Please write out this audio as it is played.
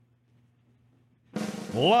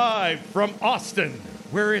live from Austin,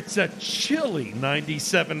 where it's a chilly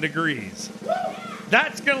 97 degrees.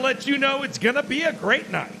 That's going to let you know it's going to be a great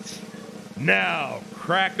night. Now,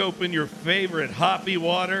 crack open your favorite hoppy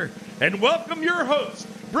water and welcome your hosts,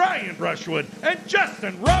 Brian Brushwood and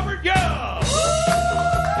Justin Robert Young.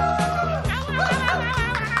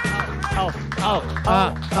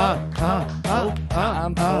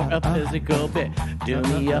 I'm for a physical bit. Do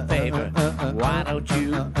me a favor. Why don't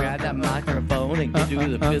you grab that microphone and get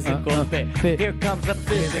to the physical bit? Here comes the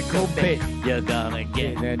physical bit. You're gonna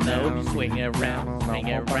get no swing around,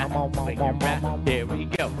 swing around, swing around. Here we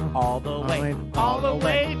go. All the way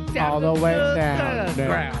down to the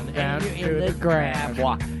ground. down And to you're in the the grab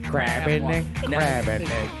walk. Grabbing it, grabbing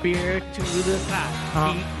Now, it. beer to the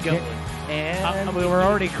side. Keep going. And We were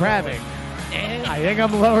already crabbing. and I think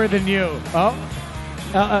I'm lower than you.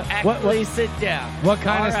 actually sit down. What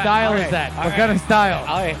kind of style is that? What kind of style?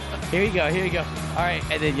 All right, here you go. All right,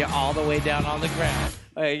 and then you're all the way down on the ground.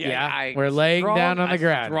 Yeah, we're laying down on the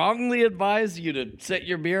ground. I strongly advise you to set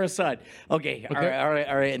your beer aside. Okay. All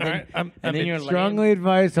right. And then, I'm and then you're strongly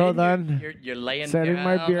advised. Hold laying, on. You're laying Setting down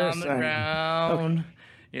my beer on the aside. ground.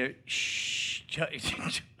 You're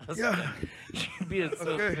You're being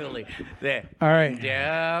so silly. There. All right.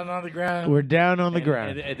 Down on the ground. We're down on the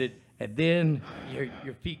ground. And then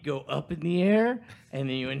your feet go up in the air, and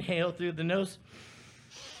then you inhale through the nose,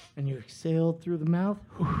 and you exhale through the mouth.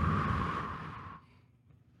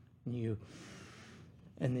 And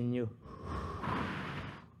then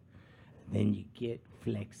you get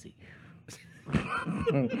flexy.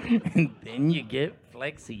 And then you get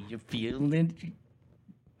flexy. You're feeling.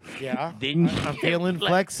 Yeah. Then I'm feeling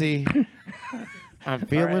flexy. I'm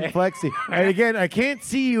feeling flexy. And again, I can't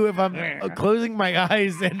see you if I'm closing my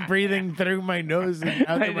eyes and breathing through my nose and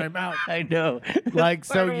out through my mouth. I know. Like,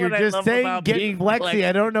 so Part of you're what I just love saying about getting being flexy.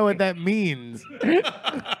 I don't know what that means.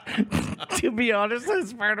 To be honest,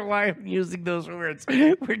 that's part of why I'm using those words.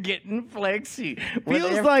 We're getting flexy. Feels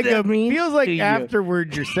Whatever like that means feels like to you.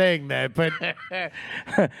 afterwards you're saying that, but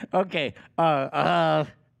Okay.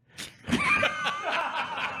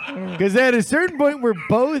 because at a certain point we're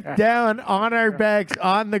both down on our backs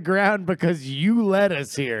on the ground because you led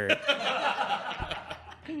us here.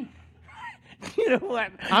 You know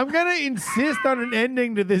what? I'm gonna insist on an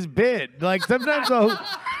ending to this bit. Like sometimes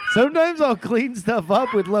I'll clean stuff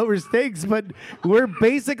up with lower stakes, but we're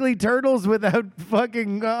basically turtles without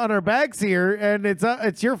fucking on our backs here, and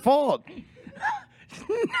it's your fault.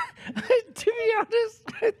 To be honest,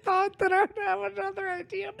 I thought that I would have another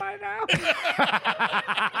idea by now. But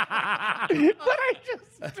I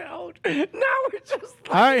just don't. Now we're just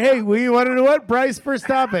All right, hey, we want to know what? Bryce, first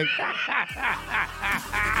topic.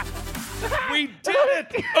 We did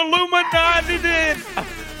it! Illuminati did!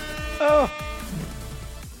 Oh.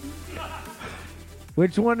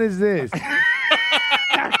 Which one is this?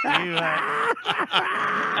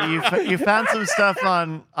 You found some stuff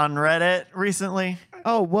on Reddit recently?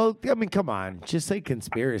 Oh, well, I mean, come on. Just say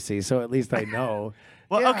conspiracy, so at least I know.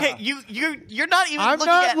 Well, Yeah. okay, you're not even I'm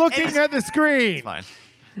not looking at the screen. Fine.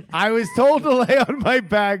 I was told to lay on my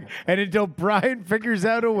back, and until Brian figures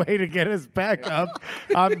out a way to get us back up,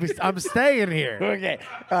 I'm staying here. Okay.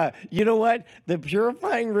 You know what? The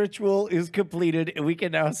purifying ritual is completed, and we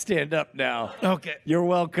can now stand up now. Okay. You're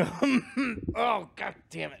welcome. Oh, God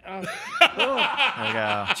damn it. Oh. There we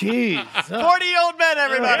go. Jeez. 40-year-old men,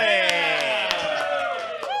 everybody!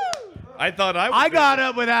 I thought I got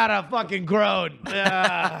up without a fucking groan.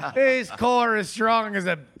 His core is strong as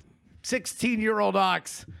a 16-year-old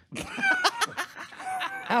ox.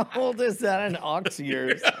 How old is that in ox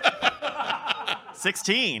years?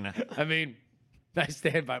 16. I mean, I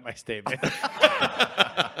stand by my statement.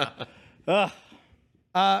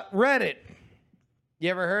 Reddit. You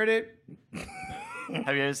ever heard it?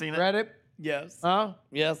 Have you ever seen it? Reddit? Yes. Huh?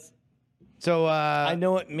 Yes. So, I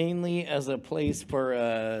know it mainly as a place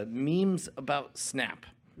for memes about Snap.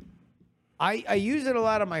 I use it a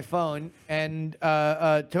lot on my phone, and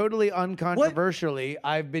totally uncontroversially,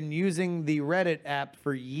 I've been using the Reddit app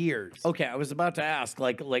for years. Okay, I was about to ask,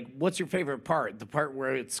 like, what's your favorite part? The part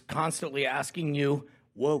where it's constantly asking you,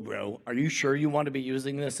 "Whoa, bro, are you sure you want to be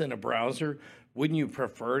using this in a browser? Wouldn't you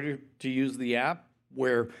prefer to use the app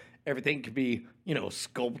where everything could be,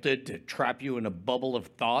 sculpted to trap you in a bubble of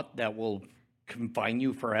thought that will confine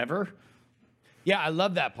you forever?" Yeah, I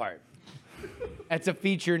love that part. That's a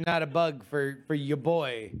feature, not a bug for your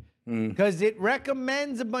boy. Because it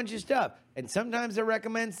recommends a bunch of stuff. And sometimes it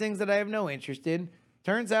recommends things that I have no interest in.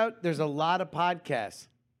 Turns out there's a lot of podcasts.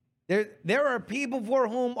 There are people for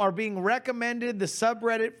whom are being recommended the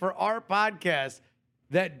subreddit for our podcast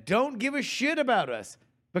that don't give a shit about us.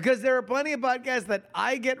 Because there are plenty of podcasts that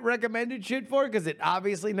I get recommended shit for because it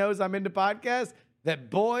obviously knows I'm into podcasts. That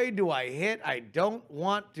boy, do I hit. I don't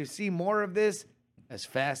want to see more of this as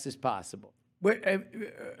fast as possible.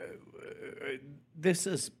 This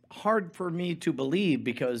is hard for me to believe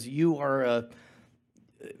because you are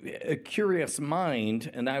a curious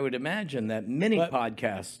mind, and I would imagine that many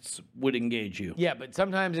podcasts would engage you. Yeah, but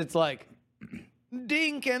sometimes it's like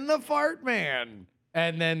Dink and the Fart Man,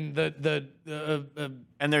 and then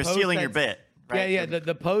And they're post stealing your that's- bit. Right? Yeah.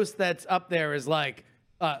 The post that's up there is like,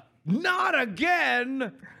 not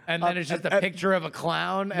again. And then it's just a picture of a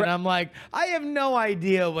clown. And I'm like, I have no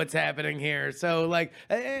idea what's happening here. So like,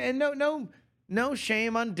 and no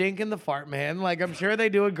shame on Dink and the Fart Man. Like, I'm sure they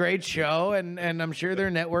do a great show and I'm sure their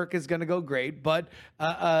network is going to go great. But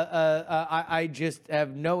I just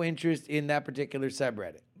have no interest in that particular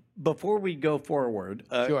subreddit. Before we go forward,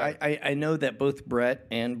 Sure. I know that both Brett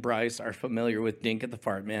and Bryce are familiar with Dink and the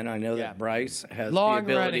Fart Man. I know Yeah. that Bryce has Long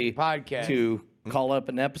the ability running podcast. to call up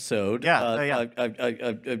an episode. Yeah,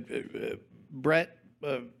 Brett,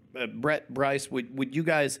 Bryce, would you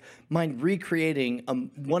guys mind recreating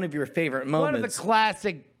one of your favorite One of the moments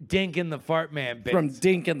classic Dink and the Fart Man bits. from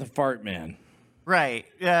Dink and the Fart Man? Right.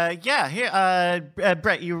 Yeah. Here,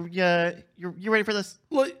 Brett, you ready for this?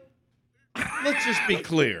 Let's just be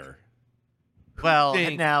clear. Well,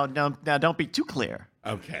 Dink. now don't be too clear.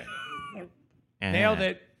 Okay. Nailed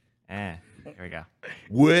it. Here we go.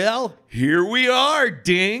 Well, here we are,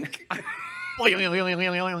 Dink. Oh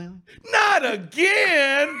Not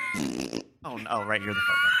again. no! Right, you're the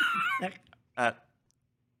first one.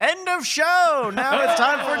 End of show. Now it's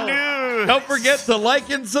time for news. Don't forget to like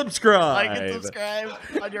and subscribe. Like and subscribe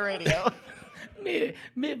on your radio.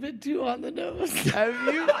 Maybe two on the nose.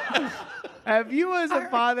 Have you as a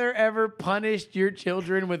father ever punished your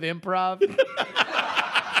children with improv?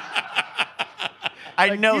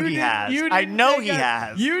 I know You he didn't- has. you I didn't know take he out-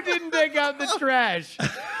 has. You didn't take out the trash.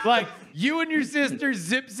 Like you and your sister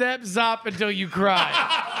zip zap zop until you cry.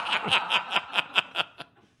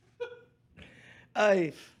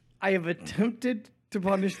 I have attempted to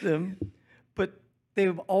punish them, but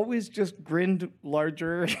they've always just grinned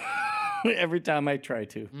larger every time I try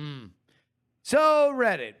to. So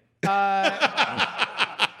Reddit.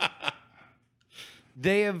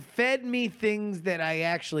 They have fed me things that I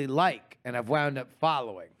actually like and I've wound up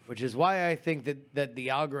following, which is why I think that the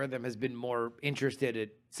algorithm has been more interested at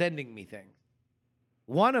sending me things.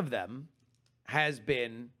 One of them has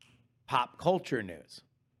been pop culture news.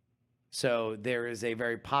 So there is a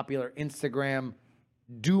very popular Instagram,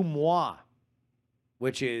 Du Moi,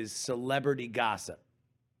 which is celebrity gossip,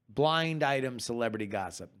 blind item celebrity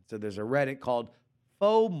gossip. So there's a Reddit called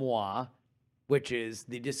Faux Moi, which is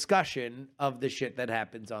the discussion of the shit that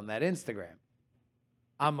happens on that Instagram.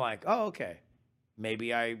 I'm like, oh, okay.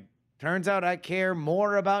 Maybe turns out I care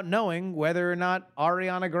more about knowing whether or not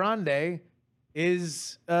Ariana Grande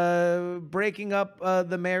is breaking up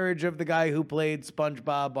the marriage of the guy who played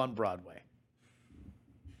SpongeBob on Broadway.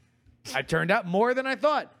 I turned out more than I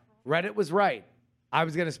thought. Reddit was right. I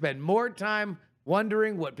was going to spend more time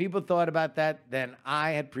wondering what people thought about that than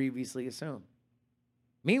I had previously assumed.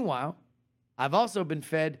 Meanwhile, I've also been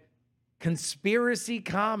fed Conspiracy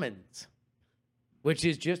Commons, which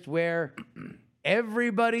is just where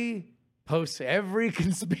everybody posts every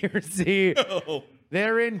conspiracy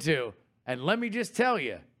they're into. And let me just tell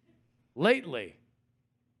you, lately,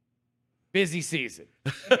 busy season.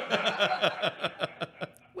 By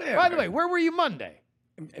the way, where were you Monday?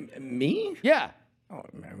 Me? Yeah. Oh,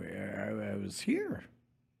 I was here.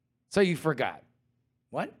 So you forgot.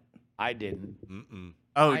 What? I didn't.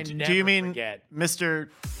 Oh, I do never you mean forget. Mr.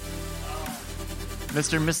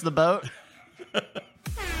 Miss the Boat?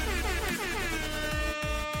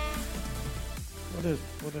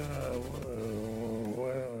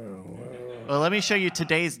 Well, let me show you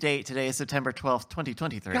today's date. Today is September 12th,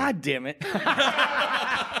 2023. God damn it.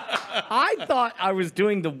 I thought I was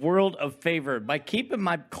doing the world a favor by keeping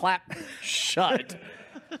my clap shut.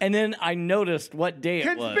 And then I noticed what day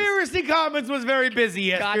it was. Conspiracy Commons was very busy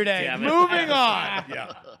yesterday. damn it. Moving on.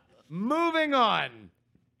 Moving on.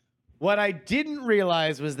 What I didn't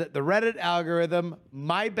realize was that the Reddit algorithm,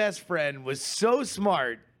 my best friend, was so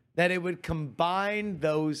smart that it would combine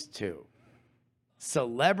those two.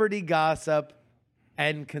 Celebrity gossip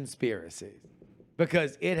and conspiracies.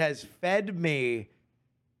 Because it has fed me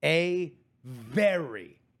a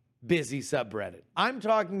very busy subreddit. I'm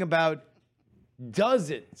talking about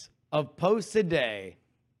dozens of posts a day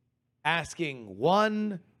asking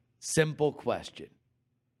one simple question.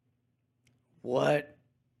 What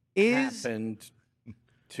Is happened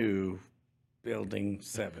to Building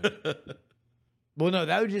 7? Well, no,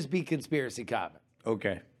 that would just be conspiracy comment.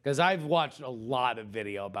 Okay. Because I've watched a lot of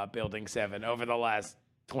video about Building 7 over the last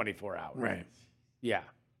 24 hours. Right. Yeah.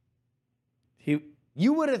 He.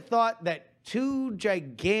 You would have thought that 2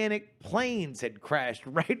 gigantic planes had crashed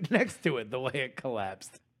right next to it the way it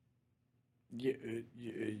collapsed.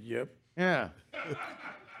 Yep. Yeah.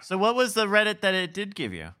 So what was the Reddit that it did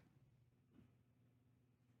give you?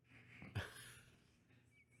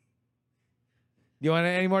 You want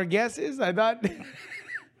any more guesses? I thought.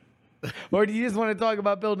 Or do you just want to talk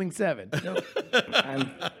about Building 7? Nope.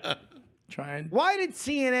 I'm trying. Why did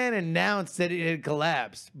CNN announce that it had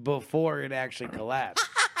collapsed before it actually collapsed?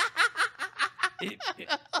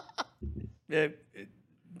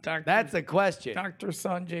 That's a question. Dr.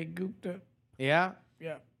 Sanjay Gupta. Yeah?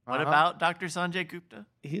 Yeah. What about Dr. Sanjay Gupta?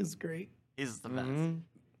 He's great. He's the best.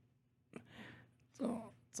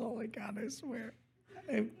 That's all I got, I swear.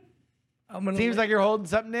 I'm gonna Seems like you're holding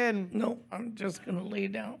something in. No, I'm just going to lay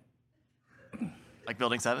down. Like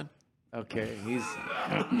Building 7? Okay, he's...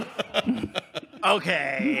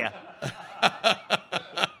 Okay.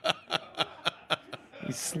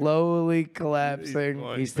 He's slowly collapsing.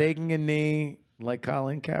 He's taking a knee like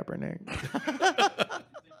Colin Kaepernick.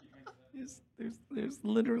 There's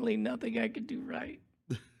literally nothing I can do right.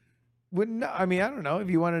 I mean, I don't know if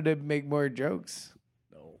you wanted to make more jokes.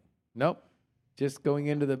 No. Nope. Just going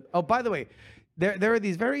into the... Oh, by the way, there are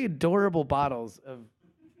these very adorable bottles of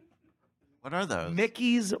What are those?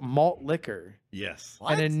 Mickey's malt liquor. Yes.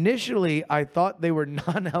 What? And initially, I thought they were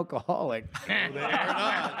non-alcoholic.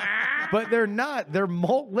 But they're not. They're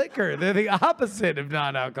malt liquor. They're the opposite of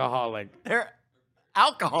non-alcoholic. They're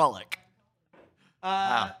alcoholic.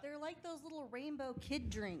 They're like those little rainbow kid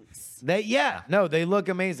drinks. They look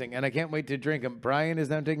amazing, and I can't wait to drink them. Brian is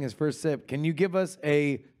now taking his first sip. Can you give us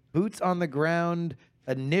a boots on the ground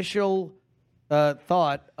initial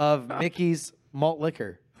thought of Mickey's malt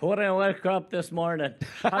liquor? When I woke up this morning,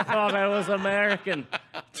 I thought I was American.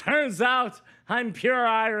 Turns out I'm pure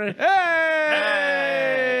Irish.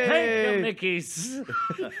 Hey! Thank you, Mickey's.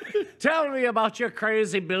 Tell me about your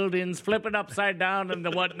crazy buildings flipping upside down and the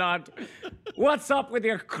whatnot. What's up with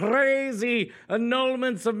your crazy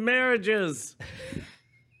annulments of marriages?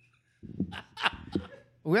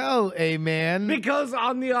 Well, amen. Because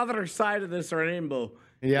on the other side of this rainbow,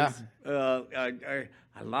 Yeah. is, a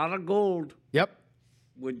lot of gold. Yep.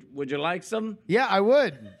 Would you like some? Yeah, I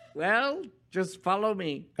would. Well, just follow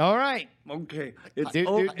me. All right. Okay. It's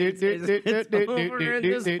over in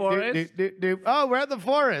this forest. Oh, we're at the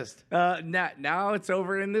forest. Now it's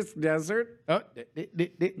over in this desert. Oh,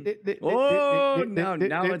 Oh, now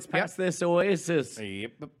it's past this oasis.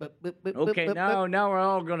 Okay, now we're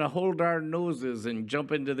all gonna hold our noses and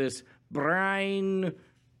jump into this brine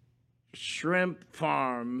shrimp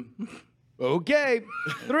farm. Okay.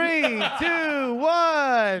 3, 2,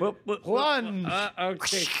 1. Plunge.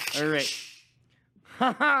 Okay, all right.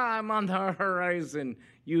 I'm on the horizon.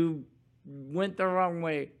 You went the wrong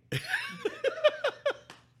way.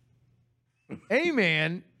 Hey,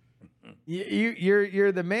 man.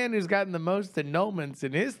 You're the man who's gotten the most annulments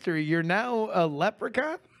in history. You're now a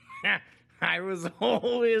leprechaun? I was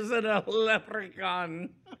always a leprechaun.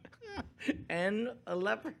 And a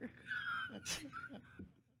leprechaun.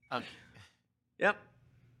 Okay. Yep.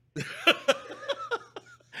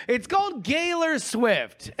 It's called Gaylor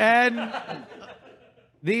Swift, and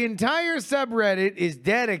the entire subreddit is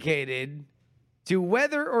dedicated to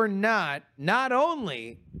whether or not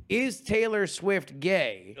only is Taylor Swift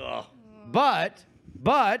gay, but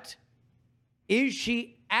is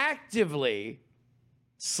she actively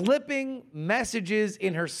slipping messages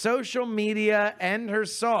in her social media and her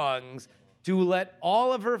songs to let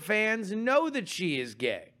all of her fans know that she is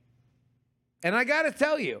gay. And I gotta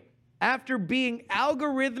tell you, after being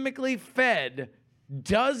algorithmically fed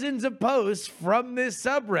dozens of posts from this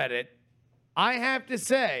subreddit, I have to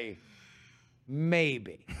say,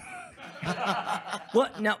 maybe.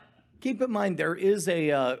 Well, now, keep in mind, there is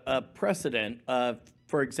a precedent.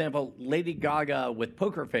 For example, Lady Gaga with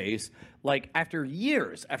Poker Face, like after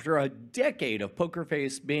a decade of Poker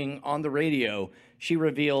Face being on the radio, she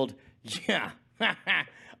revealed, yeah,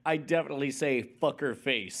 I definitely say fucker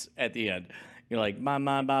face at the end. You're like, my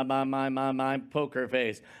poker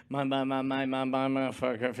face. My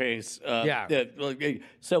fucker face.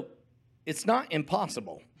 So it's not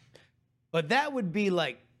impossible. But that would be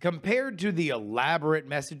like, compared to the elaborate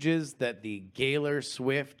messages that the Gaylor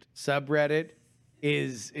Swift subreddit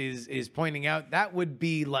is pointing out, that would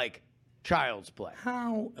be like child's play.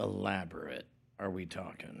 How elaborate are we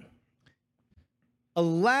talking?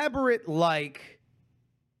 Elaborate like,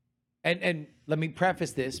 and let me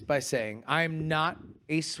preface this by saying I'm not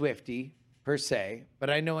a Swiftie per per se, but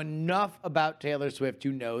I know enough about Taylor Swift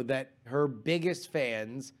to know that her biggest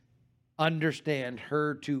fans understand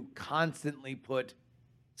her to constantly put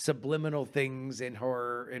subliminal things in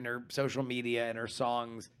her social media and her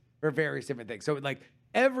songs for various different things. So like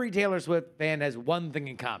every Taylor Swift fan has one thing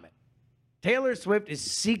in common. Taylor Swift is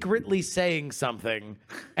secretly saying something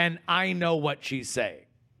and I know what she's saying.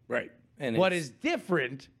 Right. And What is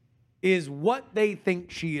different is what they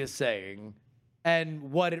think she is saying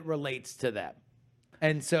and what it relates to them.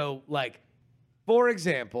 And so, like, for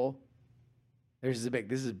example, this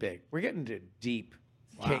is big. We're getting to deep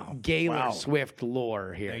Gaylor Swift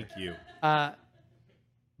lore here. Thank you.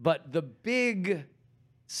 But the big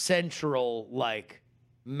central, like,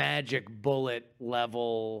 magic bullet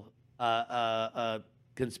level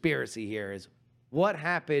conspiracy here is what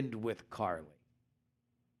happened with Carly?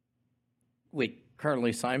 Wait,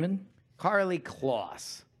 Carly Simon? Carly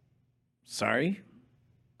Kloss. Sorry?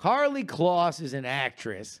 Carly Kloss is an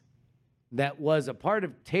actress that was a part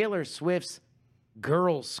of Taylor Swift's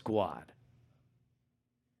Girl Squad.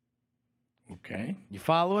 Okay. You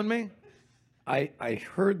following me? I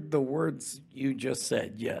heard the words you just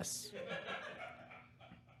said, yes.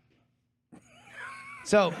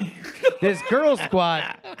 So, this Girl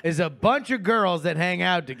Squad is a bunch of girls that hang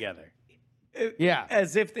out together. Yeah,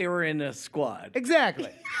 As if they were in a squad. exactly.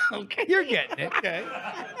 Okay. You're getting it. Okay.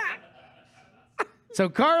 So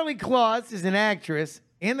Carly Kloss is an actress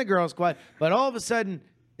in the Girl Squad, but all of a sudden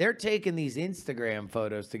they're taking these Instagram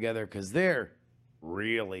photos together because they're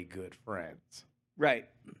really good friends. Right.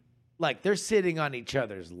 Like they're sitting on each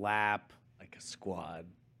other's lap. Like a squad.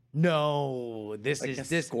 No, this Like is a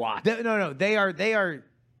this squat. No, they are.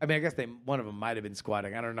 I mean, I guess one of them might have been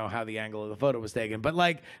squatting. I don't know how the angle of the photo was taken, but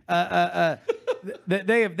like,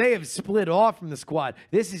 they have split off from the squad.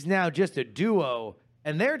 This is now just a duo,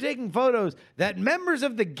 and they're taking photos that members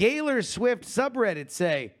of the Gaylor Swift subreddit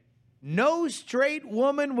say no straight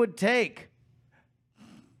woman would take.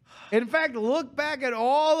 In fact, look back at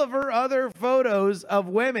all of her other photos of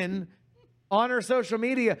women on her social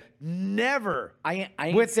media, never I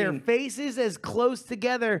ain't with their seen- faces as close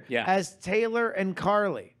together Yeah. as Taylor and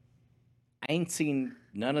Carly. I ain't seen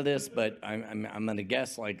none of this, but I'm gonna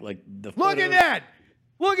guess like the Look photos- at that!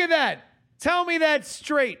 Look at that! Tell me that's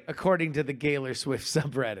straight, according to the Gaylor Swift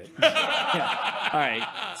subreddit. All right.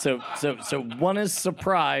 So one is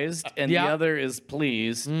surprised and Yeah. the other is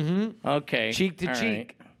pleased. Mm-hmm. Okay. Cheek to All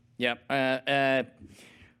cheek. Right. Yep.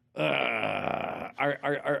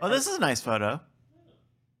 Oh, this is a nice photo.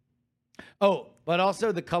 Oh, but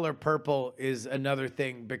also the color purple is another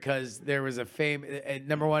thing because there was a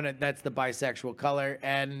number one, that's the bisexual color,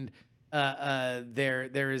 and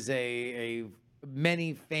there is a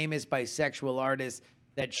many famous bisexual artists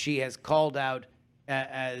that she has called out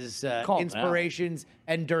as Called inspirations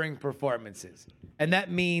and during performances, and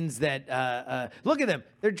that means that look at them,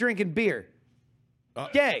 they're drinking beer.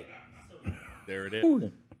 Gay. There it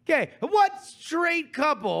is. Okay, what straight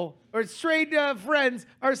couple or straight friends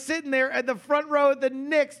are sitting there at the front row at the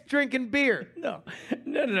Knicks drinking beer? No.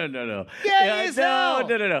 Gay as hell.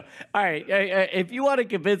 No. All right. If you want to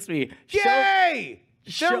convince me, Yay!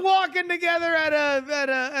 They're show- walking together at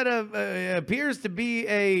a appears to be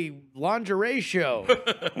a lingerie show,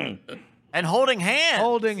 And holding hands.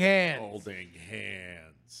 holding hands. Holding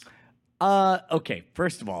hands. Okay.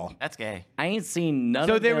 First of all, That's gay. I ain't seen none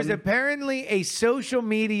So of there was them. apparently a social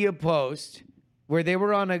media post where they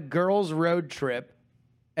were on a girls' road trip,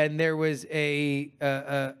 and there was I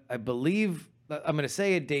believe I'm going to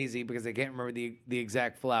say a daisy because I can't remember the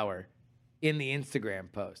exact flower in the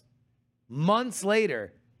Instagram post. Months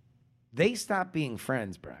later, they stopped being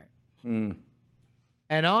friends, Brian.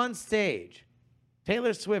 And on stage,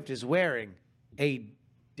 Taylor Swift is wearing a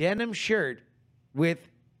denim shirt with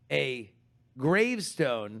a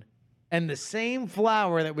gravestone and the same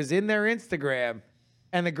flower that was in their Instagram,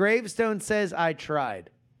 and the gravestone says, "I tried."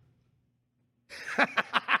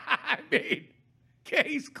 I mean,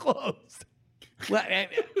 case closed. Well,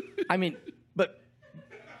 I mean, but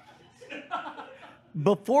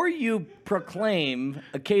before you proclaim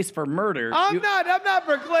a case for murder, I'm not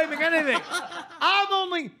proclaiming anything.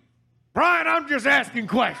 I'm just asking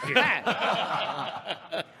questions.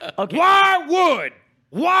 Okay.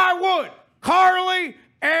 Why would Carly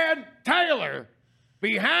and Taylor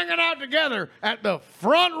be hanging out together at the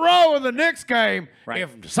front row of the Knicks game Right.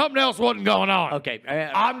 if something else wasn't going on? Okay.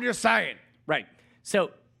 I'm just saying. Right.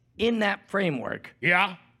 So, in that framework,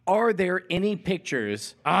 Yeah. are there any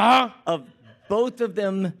pictures Uh-huh. of both of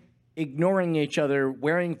them ignoring each other,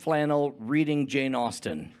 wearing flannel, reading Jane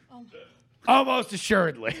Austen? Almost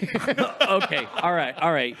assuredly. Okay, all right.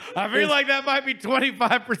 I feel like that might be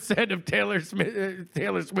 25% of Taylor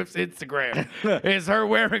Swift's Instagram is her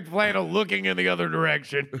wearing flannel looking in the other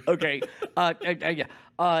direction. Okay.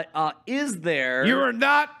 Is there? You are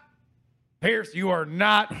not, Pierce, you are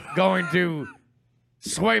not going to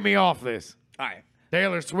sway me off this. All right.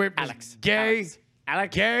 Taylor Swift is Alex, gay.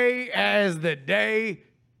 Alex. Gay as the day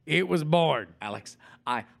it was born. Alex,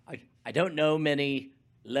 I don't know many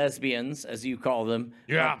lesbians, as you call them.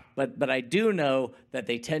 Yeah. But I do know that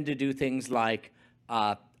they tend to do things like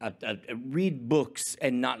read books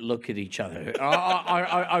and not look at each other.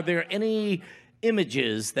 Are there any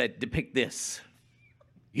images that depict this?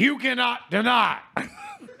 You cannot deny.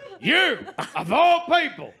 You, of all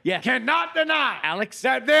people, Yeah. cannot deny, Alex.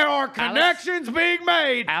 that there are connections being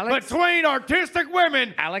made Alex. between artistic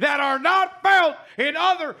women Alex. that are not felt in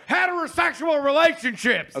other heterosexual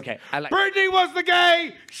relationships. Okay, Alex. Britney was the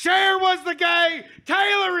gay, Cher was the gay,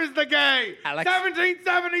 Taylor is the gay. Alex.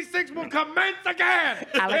 1776 will commence again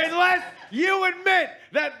Alex. unless you admit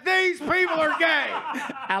that these people are gay.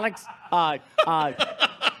 Alex,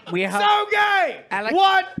 we have So gay! Alex.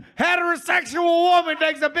 What heterosexual woman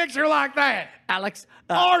takes a picture like that? Alex.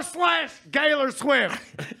 R/Gaylor Swift.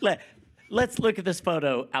 Let's look at this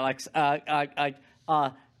photo, Alex.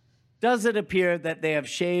 Does it appear that they have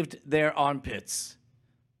shaved their armpits?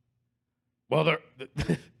 Well,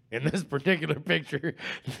 in this particular picture,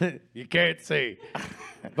 you can't see.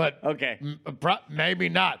 But Okay. maybe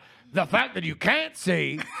not. The fact that you can't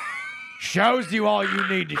see shows you all you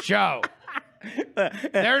need to show.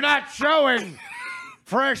 They're not showing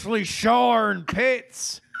freshly shorn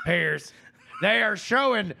pits, Pierce. They are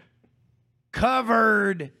showing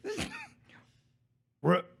covered,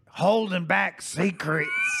 holding back secrets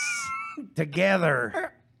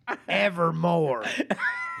together evermore.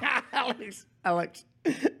 Alex.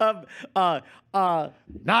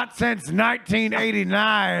 Not since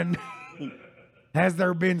 1989 has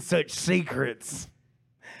there been such secrets.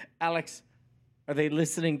 Alex, are they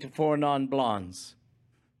listening to Four Non-Blondes?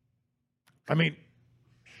 I mean,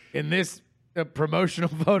 in this promotional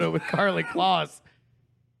photo with Carly Kloss,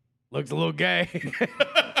 looks a little gay.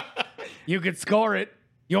 You could score it.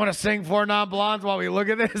 You want to sing Four Non-Blondes while we look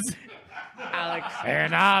at this? Alex.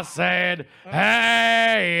 And I said,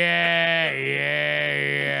 hey, yeah,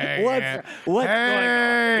 yeah, yeah. What's hey, going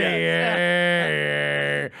on? Yes. yeah,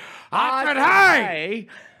 yeah. I said, hey,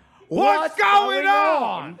 what's going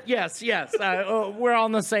on? Yes. We're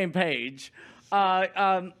on the same page. You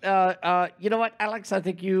know what, Alex? I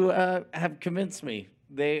think you have convinced me.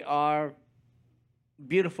 They are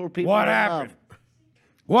beautiful people. What in happened? love.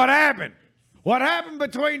 What happened? What happened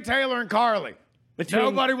between Taylor and Carly?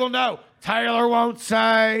 Nobody will know. Taylor won't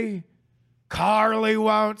say. Carly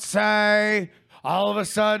won't say. All of a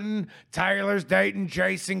sudden, Taylor's dating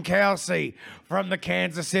Jason Kelsey from the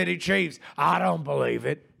Kansas City Chiefs. I don't believe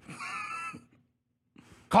it.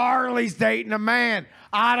 Carly's dating a man.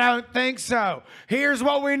 I don't think so. Here's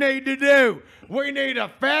what we need to do. We need a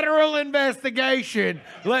federal investigation.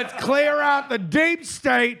 Let's clear out the deep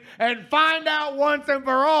state and find out once and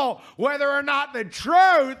for all whether or not the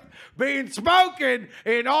truth being spoken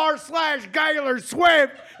in R/Gaylor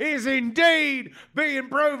Swift is indeed being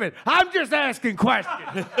proven. I'm just asking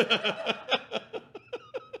questions.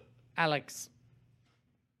 Alex,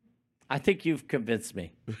 I think you've convinced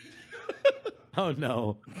me. Oh,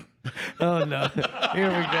 no. Oh, no. Here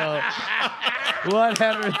we go. What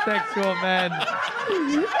heterosexual men.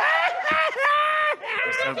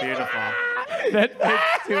 You're so beautiful. That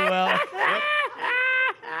fits too well.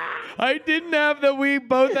 I didn't have that we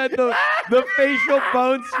both had the facial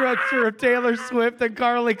bone structure of Taylor Swift and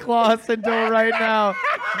Carly Kloss until right now.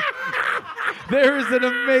 There is an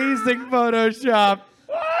amazing Photoshop.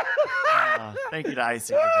 Thank you to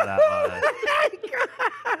Icy for that one.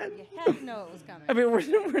 You had to know it was coming. I mean,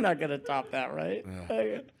 we're not going to top that, right?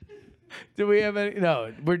 Okay. Do we have any?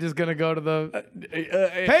 No, we're just going to go to the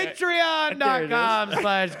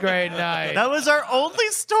Patreon.com/great night. That was our only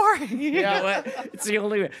story. Yeah, well, it's the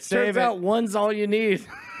only way. Save Turns it. out one's all you need.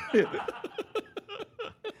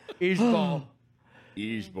 Eastball.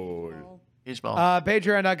 Ishbal.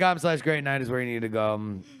 Patreon.com/great night is where you need to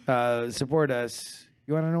go. Support us.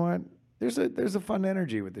 You want to know what? There's a fun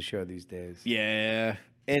energy with the show these days. Yeah.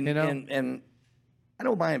 And, You know? and I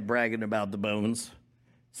don't mind bragging about the bones.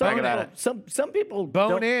 Brag about it. Some people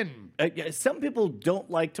Bone don't- in. yeah, some people don't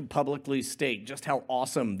like to publicly state just how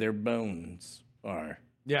awesome their bones are.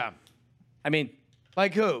 Yeah. I mean,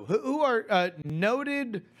 Like who? Who are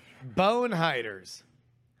noted bone hiders?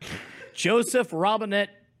 Joseph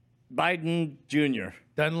Robinette Biden Jr.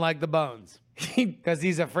 Doesn't like the bones. Because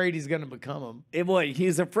he's afraid he's going to become him.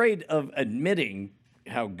 He's afraid of admitting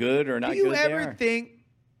how good or not Do you good they ever are. think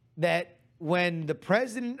that when the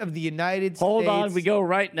president of the United Hold States... on, we go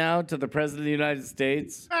right now to the President of the United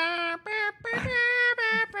States. Oh,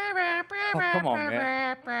 come on,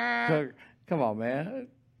 man. Come on, man.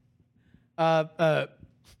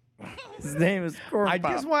 His name is Corn I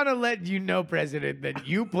Pop. just want to let you know, President, that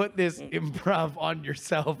you put this improv on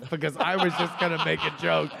yourself because I was just going to make a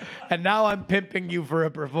joke, and now I'm pimping you for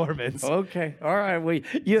a performance. Okay, all right.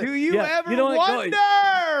 Do you ever know what?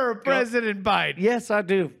 wonder, President Biden, Yes, I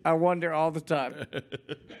do. I wonder all the time.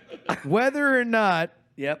 whether or not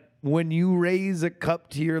Yep. when you raise a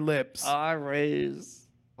cup to your lips, I raise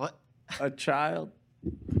What? a child.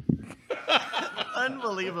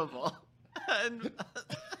 Unbelievable. Unbelievable.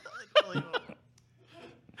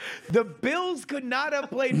 the Bills could not have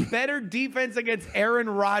played better defense against Aaron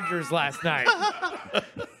Rodgers last night.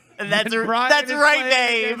 And that's And Brian that's is right, playing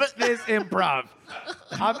Dave. against This improv.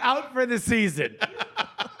 I'm out for the season.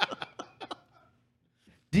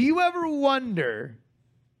 Do you ever wonder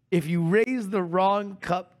if you raise the wrong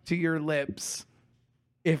cup to your lips,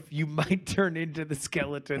 if you might turn into the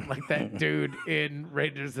skeleton like that dude in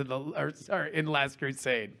in Last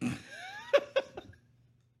Crusade?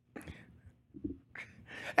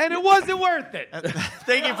 And it wasn't worth it.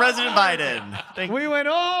 Thank you, President Biden. We went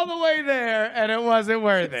all the way there, and it wasn't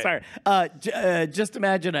worth it. Sorry. Just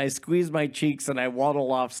imagine I squeeze my cheeks and I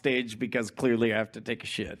waddle off stage because clearly I have to take a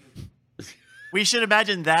shit. We should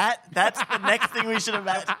imagine that. That's the next thing we should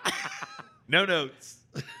imagine. No notes.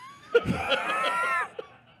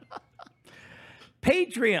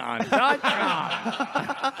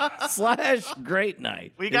 Patreon.com/great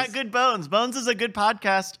night. We got good bones. Bones is a good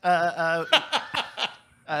podcast.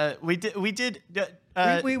 We did. We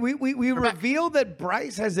revealed that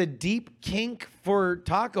Bryce has a deep kink for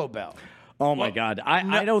Taco Bell. Oh my God.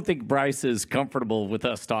 I don't think Bryce is comfortable with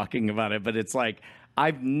us talking about it, but it's like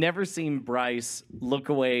I've never seen Bryce look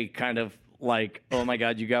away kind of like, oh my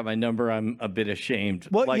God, you got my number. I'm a bit ashamed.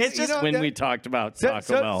 Well, like it's just- when we talked about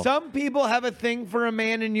Taco Bell. Some people have a thing for a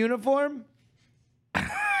man in uniform.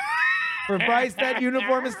 For Bryce, that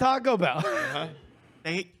uniform is Taco Bell.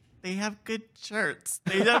 They have good shirts.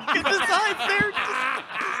 They have good designs. They're just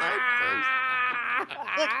designed first.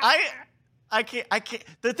 Look, I can't.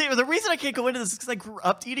 The reason I can't go into this is because I grew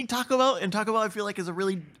up eating Taco Bell, and Taco Bell I feel like is a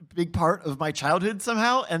really big part of my childhood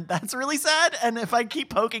somehow, and that's really sad. And if I keep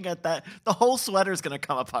poking at that, the whole sweater's gonna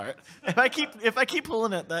come apart. If I keep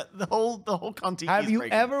pulling at that, the whole Conti. Have you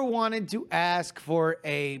ever wanted to ask for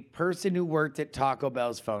a person who worked at Taco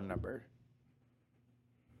Bell's phone number?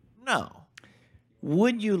 No.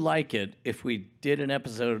 Would you like it if we did an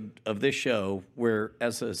episode of this show where,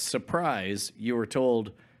 as a surprise, you were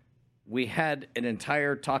told we had an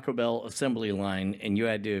entire Taco Bell assembly line and you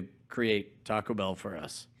had to create Taco Bell for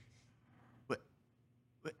us?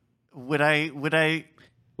 Would I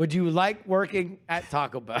Would you like working at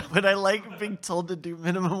Taco Bell? Would I like being told to do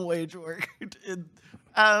minimum wage work?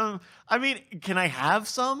 I mean, can I have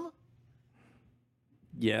some?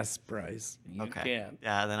 Yes, Bryce. You can.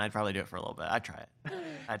 Yeah, then I'd probably do it for a little bit. I'd try it.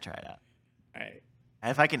 I'd try it out. All right.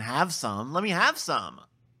 If I can have some, let me have some.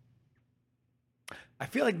 I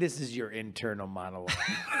feel like this is your internal monologue.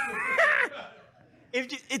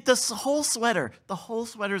 The whole sweater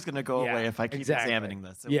is going to go away if I keep examining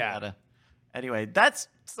this. Yeah. Anyway, that's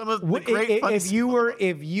some of the great fun if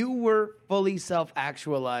you were fully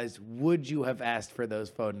self-actualized, would you have asked for those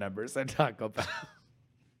phone numbers at Taco Bell?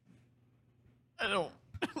 I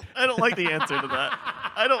don't like the answer to that.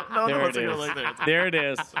 I don't know There what's it going to is. like the answer. There it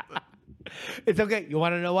is. It's okay. You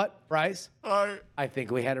want to know what, Bryce? All right. I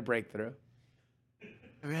think we had a breakthrough.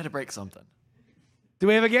 We had to break something. Do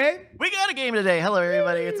we have a game? We got a game today. Hello,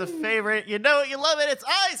 everybody. It's a favorite. You know it, you love it. It's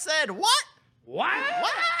I Said What? What?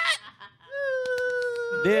 What?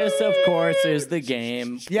 This, of course, is the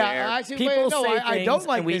game Yeah, where actually, people wait, no, say I things don't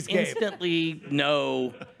like and we this game. instantly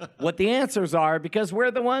know what the answers are because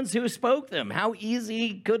we're the ones who spoke them. How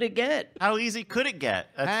easy could it get? How easy could it get?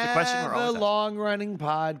 That's the question we're Have always a asking. long-running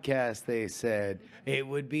podcast, they said. It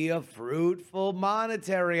would be a fruitful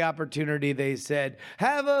monetary opportunity, they said.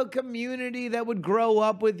 Have a community that would grow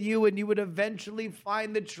up with you and you would eventually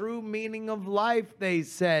find the true meaning of life, they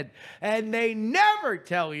said. And they never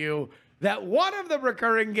tell you that one of the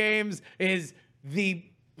recurring games is the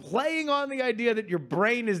playing on the idea that your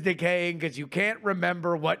brain is decaying because you can't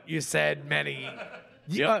remember what you said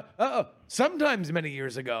sometimes many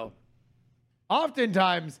years ago.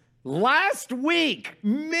 Oftentimes Last week.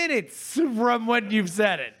 Minutes from when you've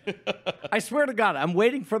said it. I swear to God, I'm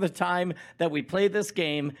waiting for the time that we play this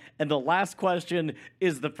game, and the last question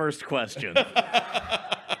is the first question.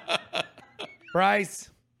 Bryce.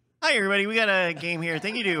 Hi, everybody. We got a game here.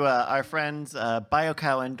 Thank you to our friends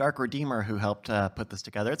BioCow and Dark Redeemer who helped put this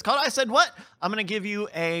together. It's called I Said What? I'm going to give you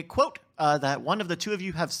a quote that one of the two of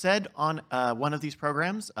you have said on one of these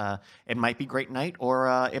programs. It might be Great Night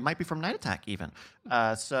or it might be from Night Attack even.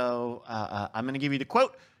 So I'm going to give you the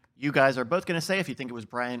quote. You guys are both going to say if you think it was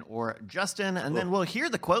Brian or Justin, and then we'll hear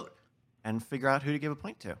the quote and figure out who to give a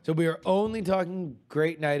point to. So we are only talking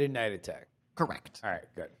Great Night and Night Attack. Correct. All right,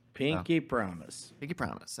 good. Pinky promise. Pinky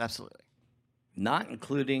promise. Absolutely. Not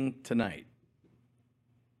including tonight.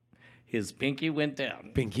 His pinky went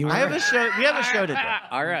down. Pinky. I have a show. We have a show to do.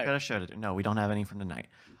 All right. We've got a show to do. No, we don't have any from tonight.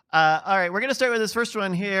 All right, we're gonna start with this first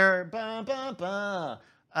one here.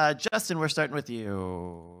 Justin, we're starting with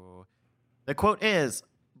you. The quote is: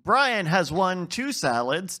 Brian has won 2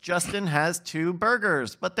 salads. Justin has 2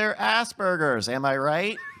 burgers, but they're ass burgers. Am I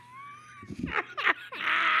right?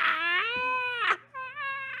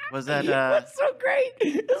 Was that? What's so great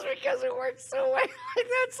is because it works so well. Like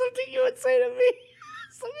that's something you would say to me.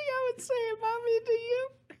 Something I would say about me to you.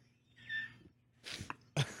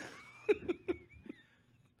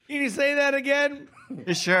 Can you say that again?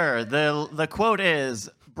 Sure. The quote is: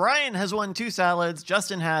 Brian has won 2 salads.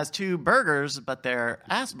 Justin has 2 burgers, but they're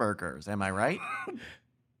ass burgers. Am I right?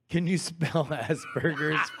 Can you spell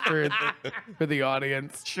Asperger's for the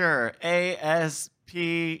audience? Sure.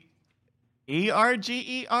 ASPERGERS.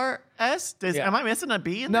 Yeah. Am I missing a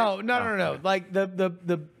B in there? No. Like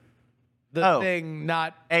the Oh. thing,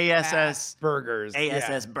 not ASS burgers.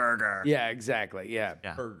 ASS burger. Yeah, exactly. Yeah.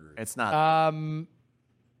 Yeah. It's not.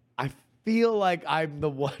 I feel like I'm the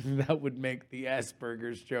one that would make the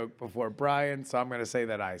Asperger's joke before Brian, so I'm going to say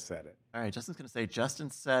that I said it. All right, Justin's going to say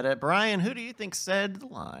Justin said it. Brian, who do you think said the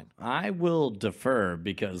line? I will defer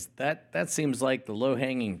because that seems like the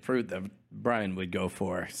low-hanging fruit that Brian would go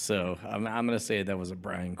for. So I'm going to say that was a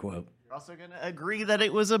Brian quote. You're also going to agree that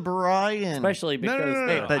it was a Brian. Especially because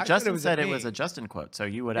No. I But said Justin it was said a it me. was a Justin quote, so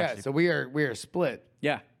you would Yeah, actually. so we are split.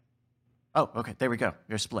 yeah. Oh, okay. There we go.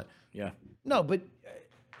 You're split. Yeah. No, but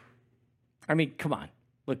I mean, come on.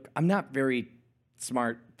 Look, I'm not very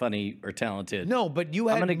smart, funny, or talented. no, but you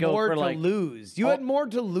I'm had gonna go more for, to like, lose. You all- had more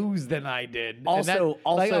to lose than I did. And Also-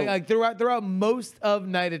 like throughout most of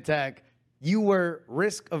Night Attack, you were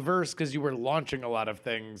risk averse because you were launching a lot of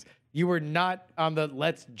things. You were not on the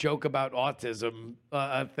let's joke about autism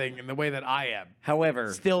thing in the way that I am.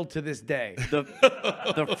 However, Still to this day.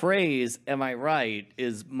 the phrase "Am I right?"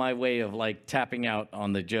 is my way of like tapping out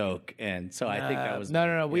on the joke, and so I think that was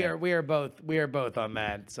No. We yeah. are both on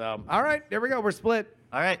that. So all right, there we go. We're split.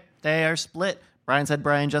 All right. They are split. Brian said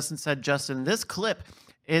Brian. Justin said Justin. This clip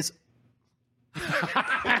is.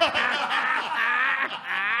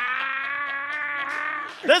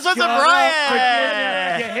 This was a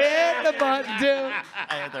Brian! You hit the button, dude.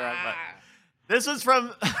 I hit the wrong button. This was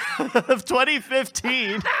from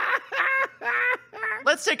 2015.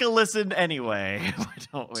 Let's take a listen anyway. Why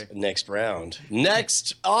don't we? Next round.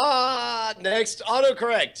 Next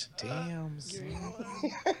autocorrect.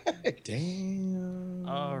 Damn.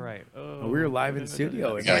 All right. We were live in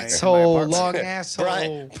studio. Asshole, long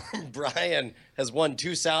asshole. Brian has won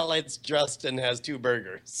 2 salads. Justin has 2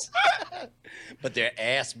 burgers. But they're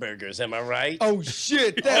ass burgers, am I right? Oh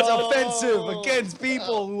shit, that's offensive against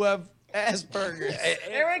people who have Asperger's.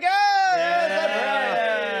 Here we go.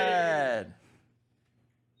 Yeah.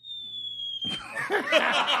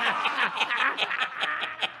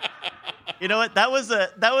 You know what? That was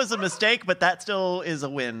a mistake, but that still is a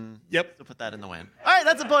win. Yep. So put that in the win. All right,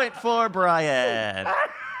 that's a point for Brian.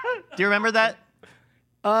 Do you remember that?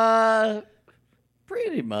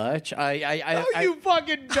 Pretty much. No, you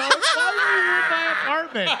fucking don't. Why were you in my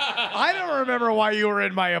apartment? I don't remember why you were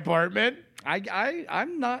in my apartment.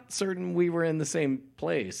 I'm not certain we were in the same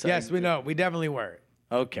place. Yes, we know. We definitely were.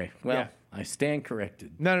 Okay. Well, Yeah. I stand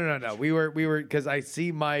corrected. No. We were because I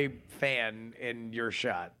see my fan in your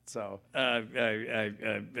shot. So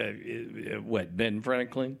What? Ben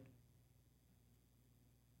Franklin?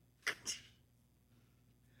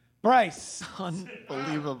 Bryce.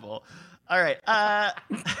 Unbelievable. All right.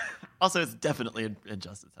 Also, it's definitely in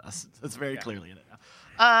Justin's house. It's very clearly in it now.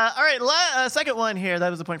 All right. Second one here.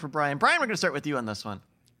 That was a point for Brian. Brian, we're going to start with you on this one.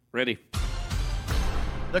 Ready?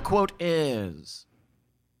 The quote is: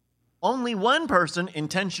 only one person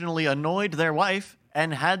intentionally annoyed their wife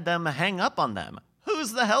and had them hang up on them.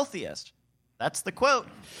 Who's the healthiest? That's the quote.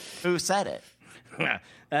 Who said it?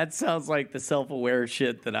 That sounds like the self-aware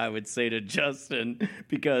shit that I would say to Justin,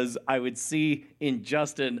 because I would see in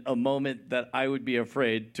Justin a moment that I would be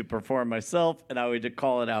afraid to perform myself, and I would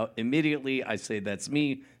call it out immediately. I say that's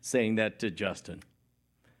me saying that to Justin.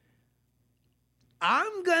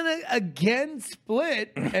 I'm gonna again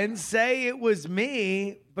split and say it was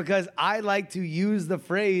me because I like to use the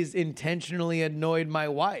phrase intentionally annoyed my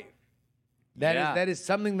wife. That is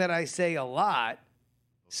something that I say a lot.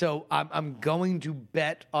 So I'm going to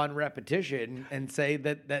bet on repetition and say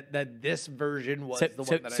that this version was the one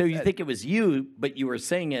that I said. So you think it was you, but you were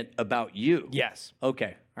saying it about you? Yes.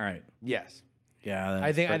 Okay. All right. Yes. Yeah.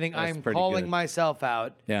 I think I'm calling myself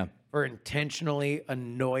out Yeah. for intentionally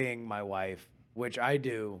annoying my wife, which I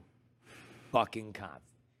do fucking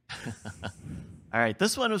constantly. All right,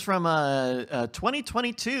 this one was from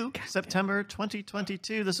 2022, September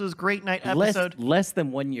 2022. This was Great Night episode. Less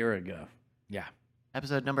than 1 year ago. Yeah.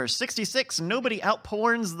 Episode number 66, Nobody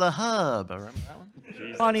Outporns the Hub. Remember that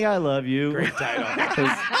one? Honey, I love you. Great title.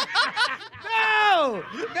 No!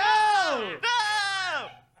 No!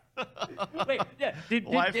 Wait, yeah.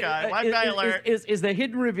 Wife guy alert. Is the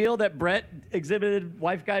hidden reveal that Brett exhibited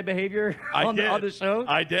wife guy behavior on the show?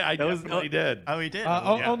 I did. I definitely did. Oh, he did?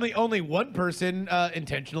 Only one person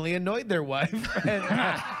intentionally annoyed their wife and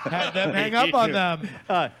had them hang up on them.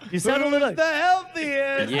 You sound a little. Who's the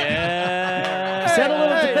healthiest? Yeah. Sound a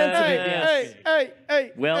little defensive. Yes.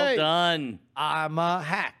 Hey. Well done. I'm a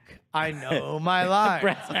hack. I know my lines.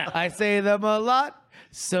 I say them a lot,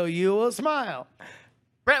 so you will smile.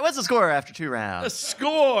 Brett, what's the score after 2 The rounds?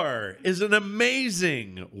 score is an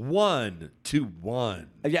amazing 1-1.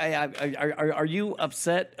 Yeah. Are you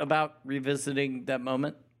upset about revisiting that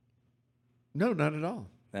moment? No, not at all.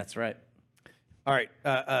 That's right. All right.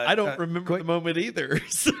 I don't remember the moment either.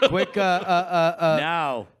 So. Quick,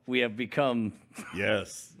 Now we have become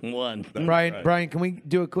Yes. one. Brian, can we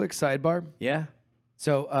do a quick sidebar? Yeah.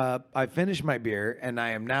 So I finished my beer, and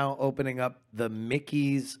I am now opening up the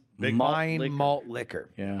Mickey's Fine Malt Liquor.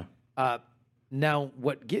 Yeah. Now,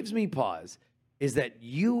 what gives me pause is that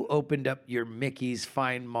you opened up your Mickey's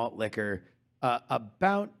Fine Malt Liquor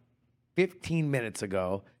about 15 minutes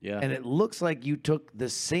ago, and it looks like you took the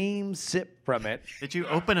same sip from it Did you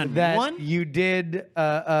open a new that one? you did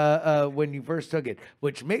when you first took it,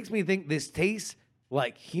 which makes me think this tastes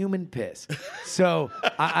like human piss. So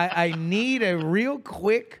I need a real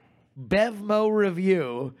quick Bevmo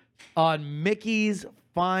review on Mickey's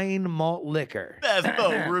Fine Malt Liquor.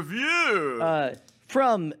 Bevmo review.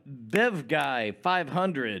 From Bev Guy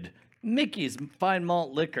 500, Mickey's Fine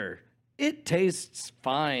Malt Liquor. It tastes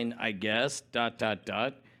fine, I guess. ...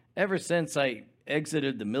 Ever since I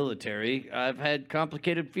exited the military, I've had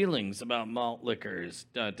complicated feelings about malt liquors. ...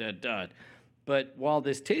 But while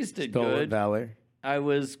this tasted good, Valor. I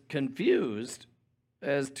was confused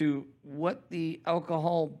as to what the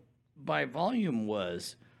alcohol by volume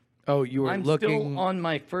was. Oh, you were I'm looking still on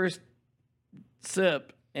my first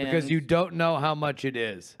sip. And because you don't know how much it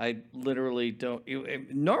is. I literally don't.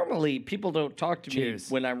 Normally, people don't talk to Cheers.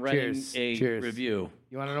 me when I'm writing Cheers. a Cheers. review.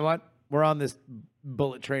 You want to know what? We're on this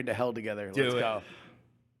bullet train to hell together. Let's it. go.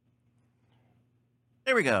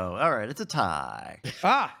 There we go. All right, it's a tie.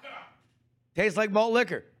 Tastes like malt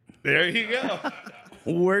liquor. There you go.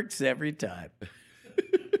 Works every time.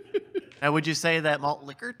 Now, would you say that malt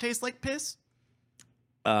liquor tastes like piss?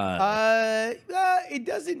 It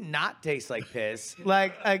doesn't not taste like piss.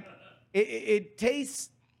 Like it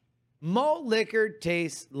tastes. Malt liquor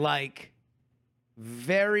tastes like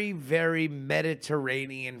very, very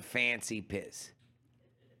Mediterranean fancy piss.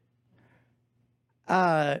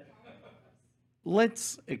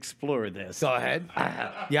 Let's explore this. Go ahead.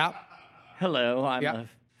 Yeah. Hello, I'm Yeah. a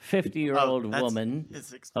 50-year-old that's- woman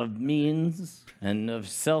it's of means and of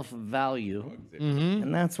self-value,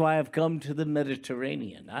 and that's why I've come to the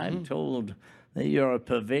Mediterranean. I'm told that you're a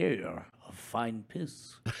purveyor of fine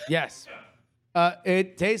piss. Yes.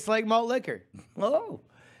 It tastes like malt liquor. Oh,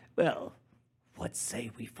 well, what say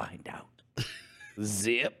we find out?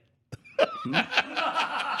 Zip.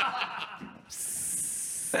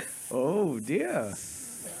 Oh, dear.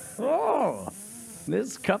 Oh,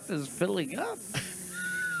 this cup is filling up.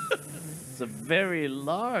 It's a very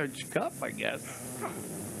large cup, I guess.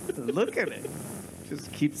 Look at it.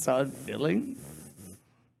 Just keeps on filling.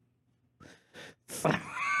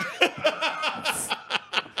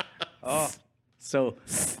 Oh, so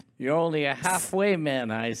you're only a halfway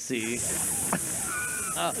man, I see.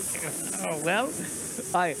 Oh, well,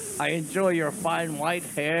 I enjoy your fine white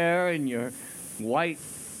hair and your white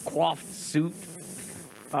coiffed suit.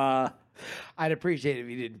 I'd appreciate it if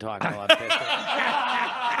you didn't talk a lot.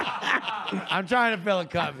 I'm trying to fill a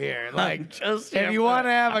cup here. Like, just if here you for- want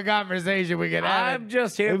to have a conversation, we can have I'm it.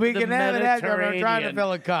 just here. We for can the have it after. I'm trying to Mediterranean.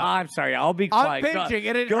 fill a cup. I'm sorry. I'll be I'm quiet. Go- pinching,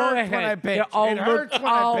 and it go hurts ahead. when I pinch. Yeah, I'll It look, hurts when I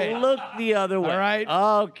I'll pinch. look the other way. All right?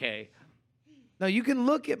 Okay. No, you can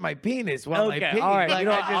look at my penis while I Okay. pinch. All right. Like, You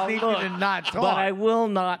know, I just I'll need look, you to not talk. But I will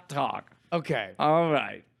not talk. Okay. All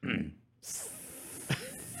right.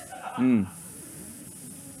 Mm.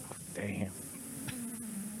 Damn.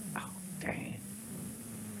 Oh, damn.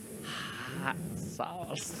 Hot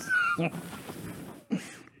sauce.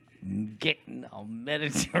 Getting all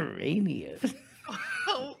Mediterranean.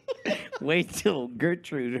 Wait till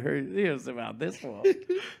Gertrude hears about this one.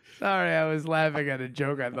 Sorry, I was laughing at a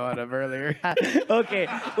joke I thought of earlier. Okay,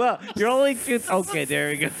 well, you're only two. Okay, there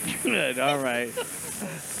we go. Good, all right.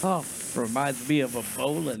 Oh, reminds me of a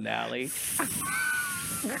bowling alley.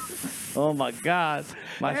 Oh my God.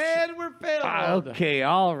 And we're filled. Okay,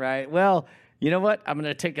 all right. Well, you know what? I'm going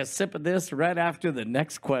to take a sip of this right after the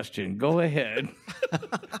next question. Go ahead.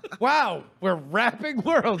 Wow, we're wrapping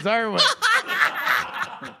worlds, aren't we?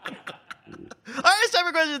 All right, it's time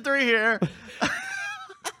for question 3 here.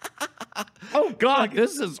 Oh God,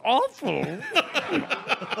 this is awful. Does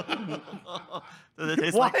it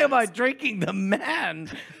taste Why like am I drinking the man?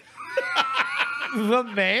 The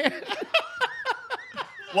man?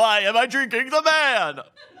 Why am I drinking the man?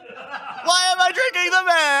 Why am I drinking the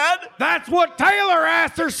man? That's what Taylor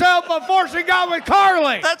asked herself before she got with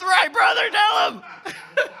Carly. That's right, brother. Tell him.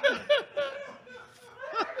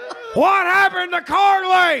 What happened to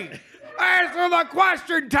Carly? Answer the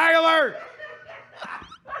question, Taylor.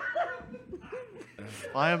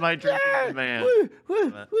 Why am I drinking the man?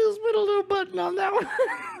 We'll put a little button on that one.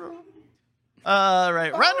 All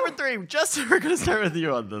right, round number 3. Justin, we're going to start with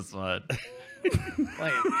you on this one.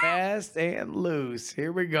 Playing fast and loose.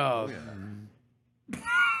 Here we go.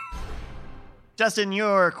 Justin,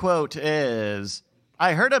 your quote is,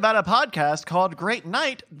 I heard about a podcast called Great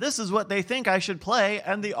Night. This is what they think I should play,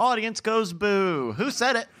 and the audience goes boo. Who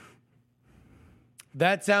said it?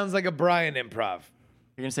 That sounds like a Brian improv.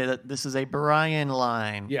 You're going to say that this is a Brian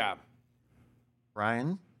line. Yeah.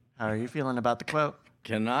 Brian, how are you feeling about the quote?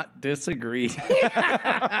 Cannot disagree.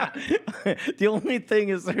 The only thing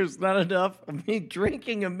is there's not enough of me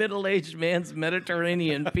drinking a middle-aged man's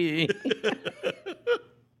Mediterranean pee.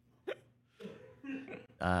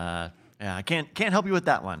 Yeah, I can't help you with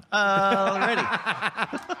that one.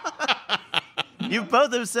 Alrighty. You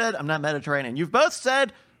both have said, I'm not Mediterranean. You've both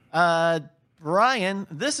said, Brian,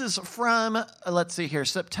 this is from, let's see here,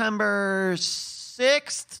 September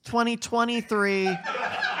 6th, 2023.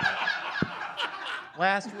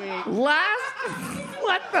 Last week.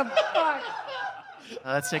 What the fuck?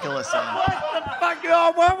 Let's take a listen. Fuck.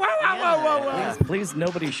 Oh, whoa. Please,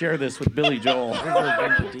 nobody share this with Billy Joel.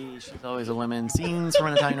 She's always a woman. Scenes from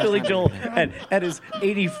an Italian Billy restaurant. Joel at his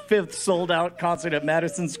 85th sold-out concert at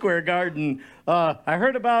Madison Square Garden. I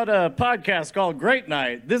heard about a podcast called Great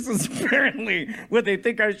Night. This is apparently what they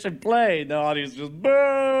think I should play. The audience just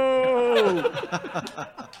boo.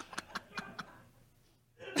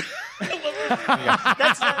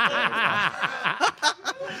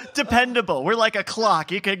 Dependable. We're like a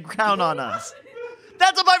clock. You can count on us.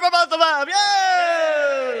 That's a point for both of them.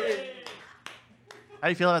 Yay! How do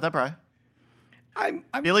you feel about that, Brian? I'm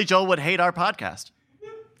Billy Joel would hate our podcast.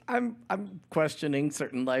 questioning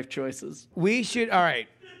certain life choices. We should, all right.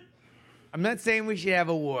 I'm not saying we should have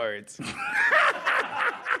awards.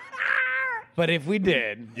 But if we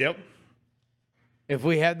did, Yep. if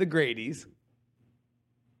we had the Grady's,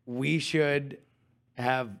 we should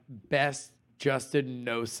have best Justin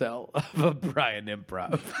no-sell of a Brian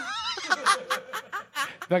improv.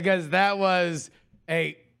 Because that was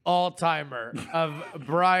a all-timer of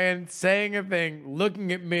Brian saying a thing,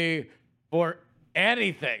 looking at me for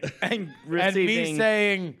anything. And And receiving me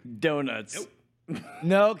saying, donuts.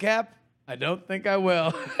 no, Cap, I don't think I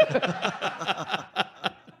will.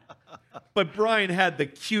 But Brian had the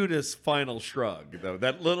cutest final shrug, though.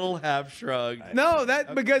 That little half shrug. No,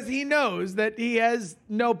 that because he knows that he has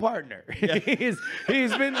no partner. he's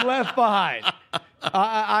been left behind.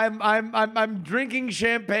 I'm drinking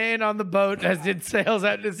champagne on the boat as it sails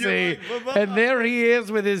out to sea, and there he is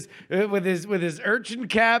with his urchin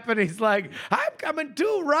cap, and he's like, "I'm coming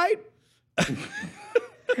too, right?"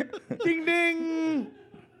 Ding ding.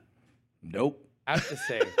 Nope. I have to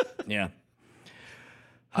say, Yeah.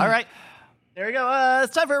 All right. There we go.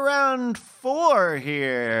 It's time for round 4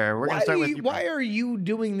 here. We're going to start with you. why are you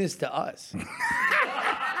doing this to us?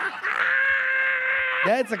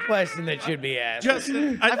 That's a question that should be asked.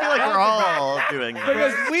 Justin, I feel like we're all doing this.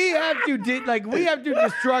 Because we have to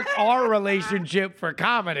destruct our relationship for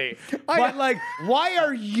comedy. But like, why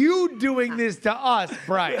are you doing this to us,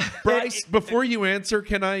 Brian? Bryce, before you answer,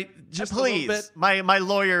 can I just a little Please, bit? my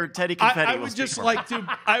lawyer Teddy Confetti I will would speak just for like to.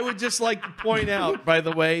 I would just like to point out, by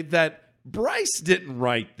the way, that Bryce didn't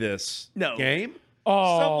write this game.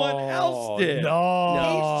 Someone else did.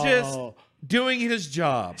 No. He's just doing his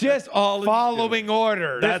job. Just That's all he's following doing.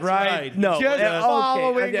 orders. That's right. right. No, Just okay.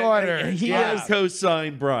 following orders. He Yeah. has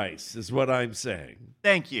co-signed Bryce, is what I'm saying.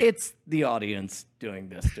 Thank you. It's the audience doing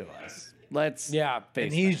this to us. Let's And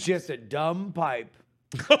face he's that. just a dumb pipe.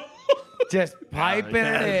 Just piping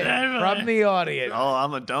it in from the audience. Oh,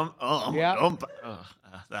 I'm a dumb. Oh, I'm Yeah. a dumb.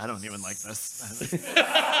 I don't even like this.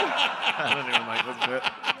 I don't even like this bit.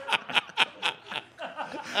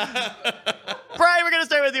 Brian, we're gonna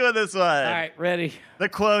start with you on this one. All right, ready? The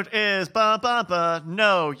quote is, "Ba ba ba.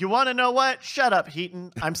 No, you want to know what? Shut up,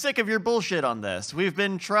 Heaton. I'm sick of your bullshit on this. We've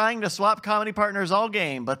been trying to swap comedy partners all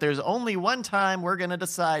game, but there's only one time we're gonna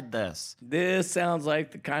decide this." This sounds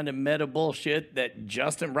like the kind of meta bullshit that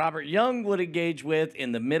Justin Robert Young would engage with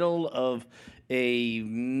in the middle of a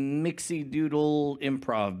mixy doodle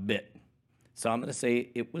improv bit. So I'm going to say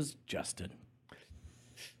it was Justin.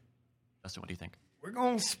 Justin, what do you think? We're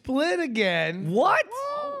going to split again. What?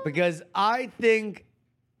 Because I think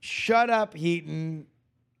Shut Up, Heaton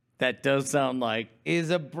That does sound like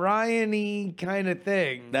is a Brian-y kind of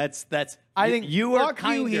thing. that's. I think you were Fuck You,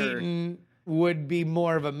 kinder. Heaton would be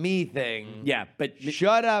more of a me thing. Yeah, but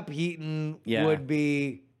Shut Up, Heaton Yeah. would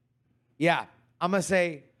be, I'm going to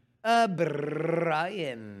say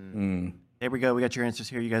Brian. There we go. We got your answers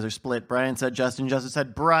here. You guys are split. Brian said Justin. Justin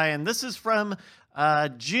said Brian. This is from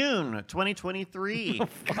June 2023.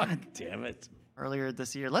 God damn it! Earlier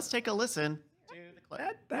this year. Let's take a listen to the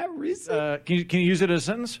clip. That recent. Can you use it as a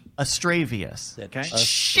sentence? Astravius. Okay.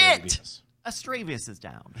 Shit! Astravius is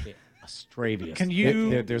down. Astravius. Can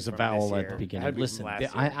you- There's a vowel at the That'd beginning. be Listen, from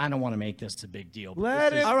last I don't want to make this a big deal. but Let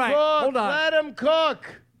this him is- All right, cook. hold on. Let him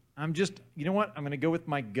cook. I'm just, you know what? I'm going to go with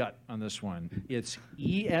my gut on this one. It's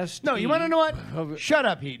EST. No, you want to know what? Shut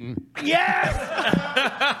up, Heaton. Yes!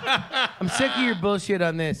 I'm sick of your bullshit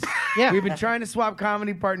on this. Yeah. We've been trying to swap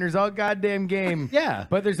comedy partners all goddamn game. Yeah.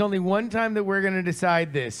 But there's only one time that we're going to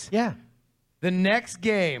decide this. Yeah. The next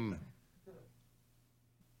game,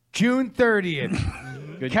 June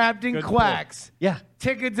 30th, Captain good Quacks. Yeah.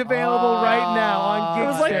 Tickets available right now on It Kickstarter.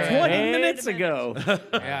 was like 20 minutes ago.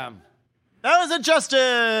 Yeah. That was a Justin.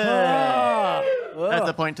 That's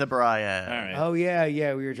a point to Brian. All right. Oh,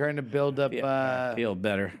 yeah. We were trying to build up, I feel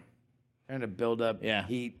better.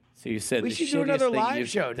 heat. So you said We the should do shittiest another thing live you've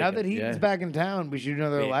show. Now that taken. Heaton's Yeah. back in town, we should do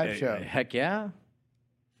another live show. Heck yeah.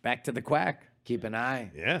 Back to the quack. Keep an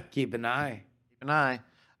eye. Yeah. Keep an eye. Keep an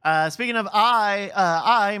eye. Speaking of I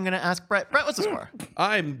am going to ask Brett. Brett, what's the score?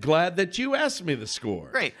 I'm glad that you asked me the score.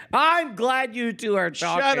 Great. I'm glad you two are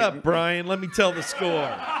talking. Shut up, Brian. Let me tell the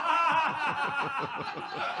score.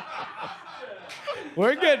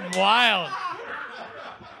 We're getting wild.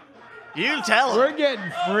 You tell him. We're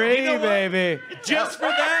getting free, baby. Just for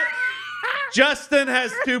that, Justin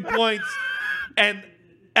has 2 points. And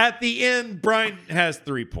at the end, Brian has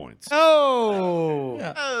 3 points. Oh.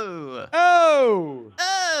 Oh. Oh.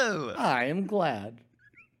 Oh. I am glad.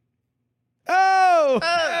 Oh.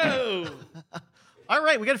 Oh. All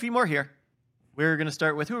right, we got a few more here. We're going to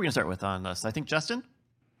start with, who are we going to start with on this? I think Justin?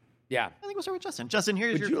 Yeah. I think we'll start with Justin. Justin,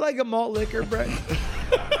 here's Would your... you like a malt liquor, Brett?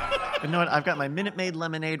 You know what? I've got my Minute Maid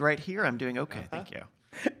lemonade right here. I'm doing okay, thank you.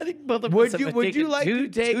 I think both of us Would have you been Would taking you like to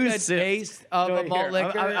take two a sips. taste of Go a malt here.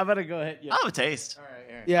 liquor? I'm going to go ahead. Yeah. I'll have a taste.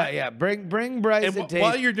 Yeah. Bring Bryce And a taste.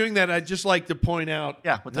 while you're doing that, I'd just like to point out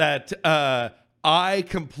Yeah, what's that I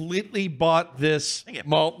completely bought this Thank you.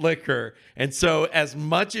 malt liquor. And so, as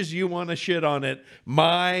much as you want to shit on it,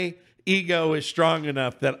 my ego is strong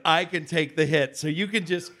enough that I can take the hit. So you can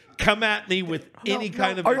just come at me with any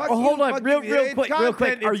kind of. Hold on, real quick.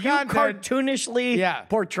 content, Are it's you content. cartoonishly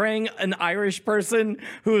portraying an Irish person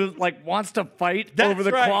who like wants to fight That's over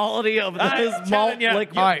the right. quality of I'm his telling malt ya,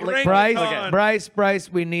 liquor? you All right, bring Bryce, it on.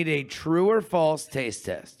 Bryce, we need a true or false taste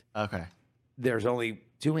test. Okay. There's only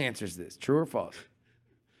 2 answers to this, true or false.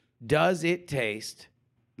 Does it taste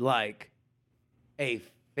like a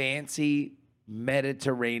fancy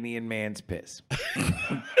Mediterranean man's piss?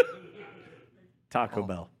 Taco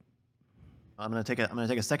Bell. I'm gonna take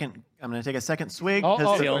a second swig. Oh,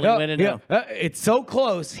 'cause- the only way to know. It's so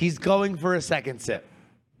close. He's going for a second sip.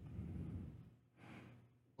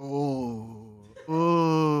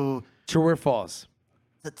 Ooh. True or false?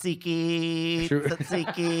 Tzatziki. True.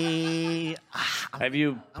 Tzatziki. Have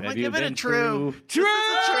you I'm have gonna you give it a been true. through? True.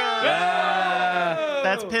 Ah!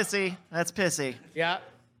 That's pissy. That's pissy. Yeah.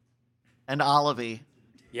 And olivey.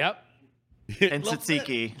 Yep. And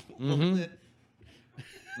tzatziki.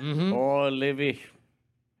 Oh, Livy.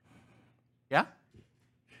 Yeah?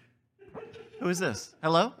 Who is this?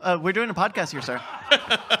 Hello? We're doing a podcast here, sir.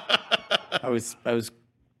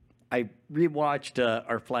 I rewatched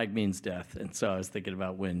Our Flag Means Death, and so I was thinking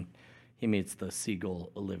about when he meets the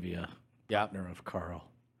seagull Olivia, partner of Carl.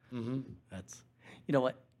 That's, you know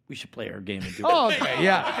what? We should play our game and do Oh, it. okay.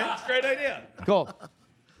 Yeah. That's a great idea. Cool.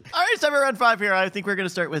 All right, it's time for round 5 here. I think we're going to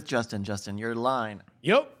start with Justin. Justin, your line.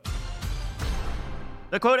 Yep.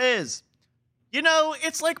 The quote is, you know,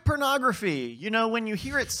 it's like pornography. You know, when you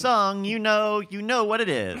hear it sung, you know what it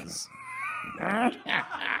is.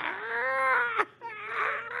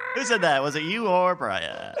 Who said that? Was it you or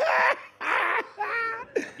Brian?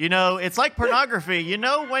 You know, it's like pornography. You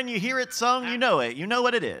know, when you hear it sung, you know it. You know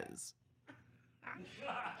what it is.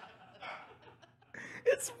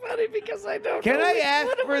 It's funny because I don't Can know I which ask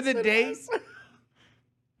one of for us the it date? was.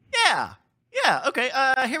 Yeah. Yeah, okay.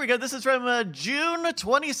 Here we go. This is from June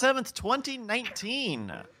 27th, 2019.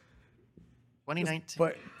 2019.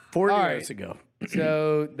 But 4 All years right. ago.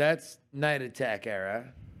 So that's Night Attack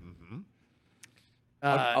era.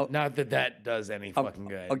 Not that does any fucking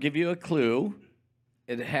good. I'll give you a clue.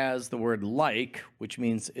 It has the word like, which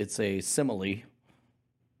means it's a simile.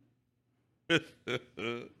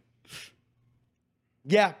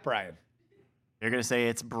 Yeah, Brian. You're going to say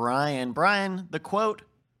it's Brian. Brian, the quote,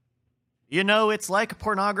 you know, it's like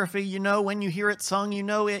pornography. You know, when you hear it sung, you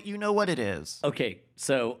know it. You know what it is. Okay,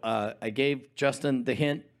 so I gave Justin the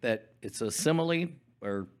hint that it's a simile,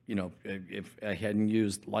 or, you know, if I hadn't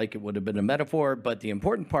used like, it would have been a metaphor. But the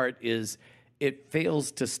important part is it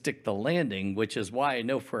fails to stick the landing, which is why I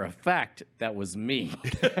know for a fact that was me.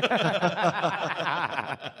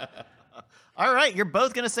 All right, you're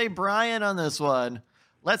both going to say Brian on this one.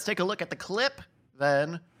 Let's take a look at the clip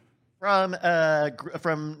then from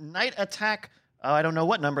Night Attack. Oh, I don't know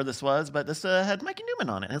what number this was, but this had Mikey Newman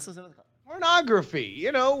on it. This is Pornography.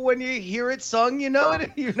 You know, when you hear it sung, you know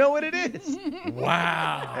it. You know what it is.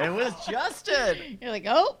 Wow. It was Justin. You're like,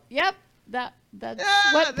 oh, yep, that's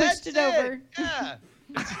Yeah, what that's pushed it over. Yeah.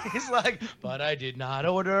 He's like, but I did not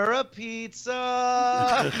order a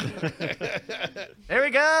pizza. There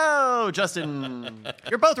we go, Justin.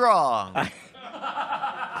 You're both wrong.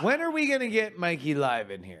 When are we gonna get Mikey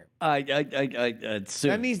live in here? Soon.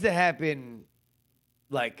 That needs to happen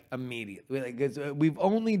like immediately. Like, 'cause, we've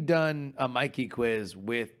only done a Mikey quiz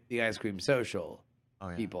with the Ice Cream Social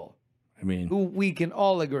people, I mean, who we can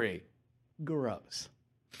all agree, gross.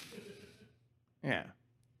 Yeah,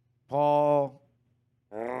 Paul,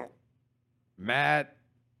 Matt,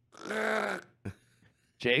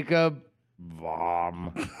 Jacob,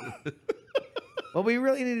 vom. What we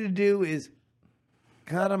really need to do is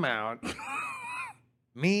cut them out.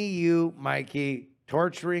 Me, you, Mikey,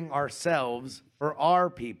 torturing ourselves for our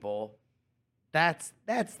people. That's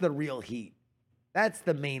the real heat. That's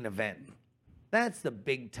the main event. That's the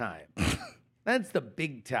big time. That's the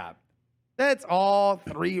big top. That's all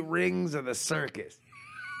 3 rings of the circus.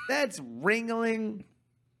 That's Ringling.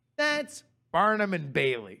 That's Barnum and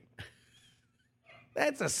Bailey.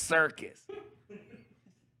 That's a circus.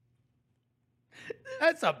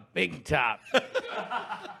 That's a big top.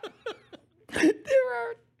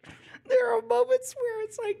 There are moments where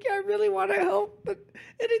it's like, I really want to help, but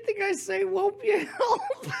anything I say won't be a help.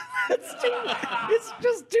 It's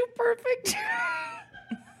just too perfect.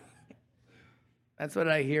 That's what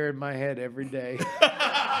I hear in my head every day.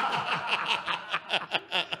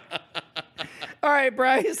 All right,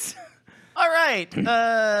 Bryce. All right.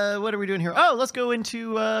 What are we doing here? Oh, let's go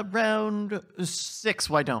into round 6.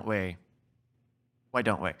 Why don't we? Why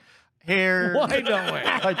don't we? Here. Why don't we?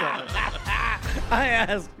 Why don't we? I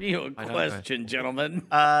asked you a don't question, gentlemen.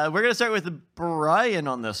 We're going to start with Brian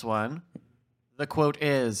on this one. The quote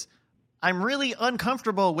is, I'm really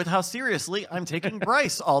uncomfortable with how seriously I'm taking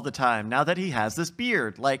Bryce all the time now that he has this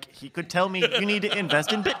beard. Like, he could tell me you need to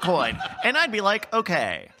invest in Bitcoin. And I'd be like,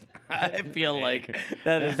 okay. I feel like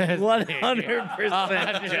that is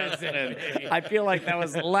 100% Justin. I feel like that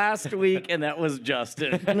was last week and that was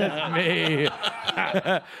Justin. Me.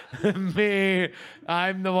 Me.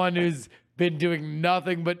 I'm the one who's been doing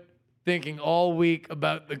nothing but thinking all week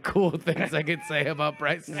about the cool things I could say about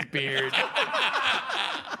Bryce's beard.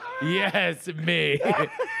 Yes, me.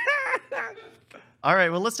 All right,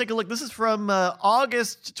 well, let's take a look. This is from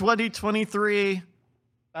August 2023,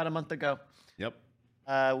 about a month ago. Yep.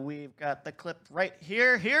 We've got the clip right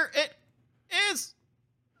here. Here it is.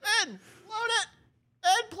 in. Load it.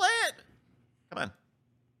 And play it. Come on.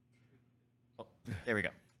 Oh, there we go.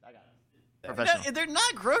 I got it. Professional. They're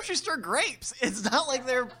not grocery store grapes. It's not like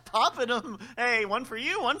they're popping them. Hey, one for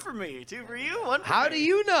you, one for me. Two for you, one for How me. do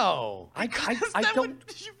you know? I don't.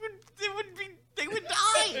 They would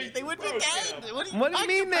die. They would be dead. What do you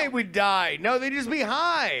mean they would die? No, they'd just be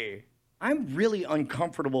high. I'm really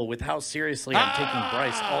uncomfortable with how seriously I'm taking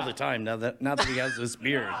Bryce all the time now that he has this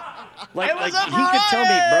beard. Like he could tell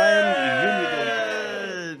me, Brian,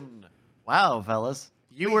 you need to. Wow, fellas,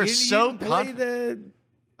 you were so play confident.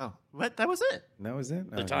 Oh, what? That was it. That was it.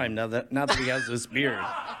 The time now that he has this beard,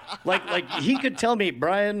 like he could tell me,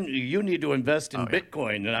 Brian, you need to invest in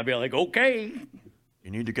Bitcoin, and I'd be like, okay. You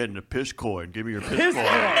need to get into Pishcoin. Give me your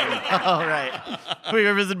Pishcoin. All right. We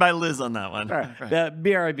were visited by Liz on that one. All right.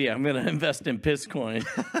 BRIB, I'm going to invest in Pisscoin.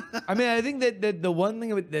 I mean, I think that the one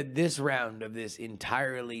thing that this round of this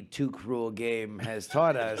entirely too cruel game has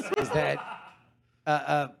taught us is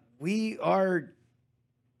that we are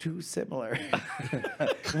too similar.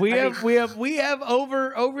 we have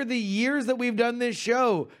over the years that we've done this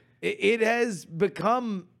show, it has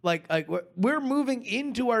become like we're moving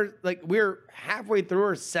into we're halfway through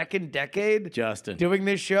our second decade, Justin, doing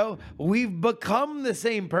this show. We've become the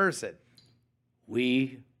same person.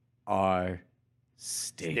 We are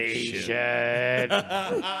station.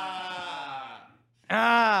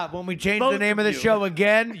 When we change the name of the show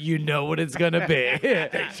again, you know what it's gonna be.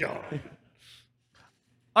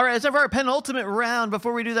 All right, it's time for our penultimate round.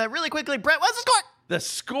 Before we do that, really quickly, Brett, what's the score? The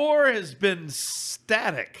score has been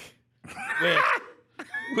static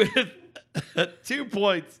with 2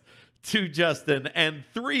 points to Justin and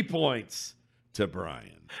 3 points to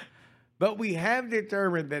Brian. But we have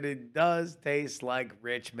determined that it does taste like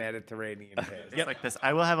rich Mediterranean taste. It's like this.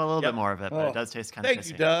 I will have a little bit more of it, but it does taste kind of Thank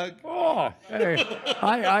you, Doug. Oh, hey,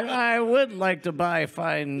 I would like to buy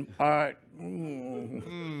fine art.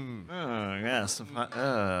 Oh, yes.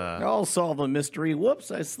 I'll solve a mystery. Whoops,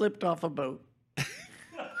 I slipped off a boat.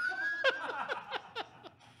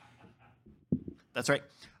 That's right.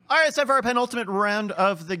 All right, it's time for our penultimate round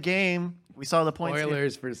of the game. We saw the points.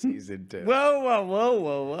 Spoilers for season 2.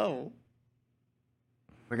 Whoa.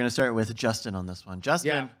 We're going to start with Justin on this one.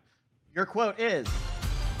 Justin, your quote is,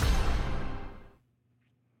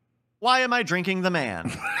 "Why am I drinking the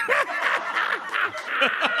man?"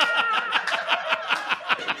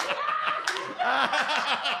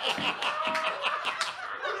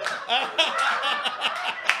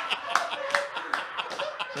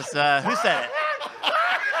 Just, who said it?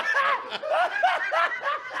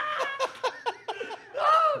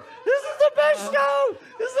 This is the best show!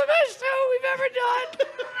 This is the best show we've ever done!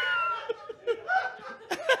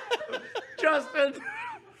 Justin,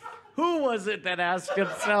 who was it that asked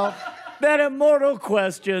himself that immortal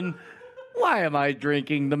question, why am I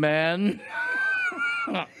drinking the man?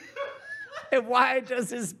 And why does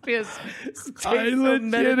his piss taste so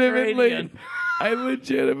Mediterranean? I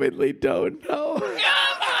legitimately don't know.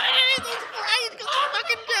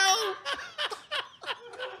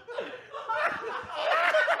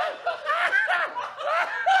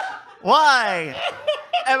 Why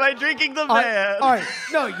am I drinking the man? All right.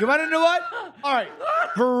 No, you want to know what? All right.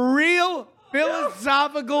 For real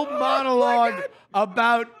philosophical monologue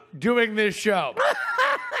about doing this show.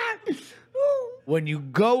 When you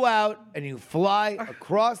go out and you fly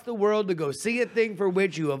across the world to go see a thing for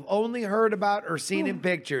which you have only heard about or seen in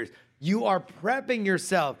pictures, you are prepping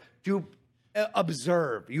yourself to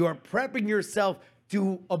observe. You are prepping yourself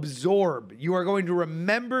to absorb. You are going to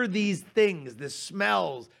remember these things, the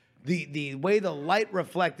smells, the way the light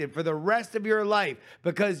reflected for the rest of your life,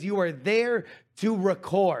 because you are there to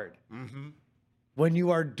record. Mm-hmm. When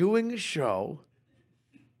you are doing a show,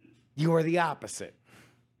 you are the opposite.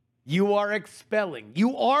 You are expelling.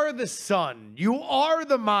 You are the sun. You are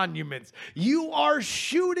the monuments. You are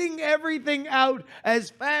shooting everything out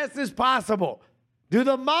as fast as possible. Do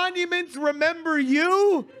the monuments remember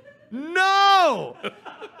you? No!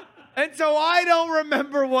 And so I don't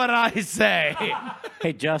remember what I say.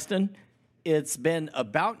 Hey, Justin, it's been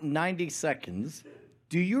about 90 seconds.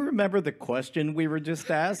 Do you remember the question we were just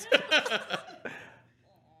asked?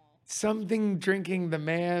 Something drinking the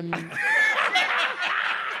man.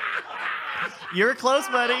 You're close,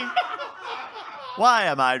 buddy. Why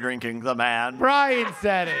am I drinking the man? Brian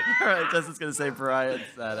said it. All right, Justin's going to say Brian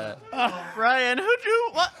said it. Brian,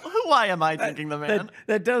 why am I drinking the man?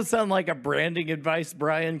 That does sound like a branding advice,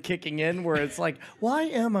 Brian, kicking in, where it's like, why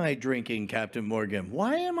am I drinking Captain Morgan?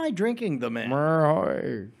 Why am I drinking the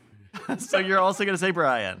man? So you're also going to say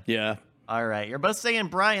Brian? Yeah. All right, you're both saying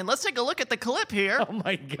Brian. Let's take a look at the clip here. Oh,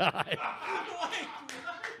 my God.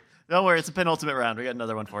 Don't worry, it's a penultimate round. We got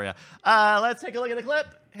another one for you. Let's take a look at the clip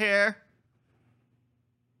here.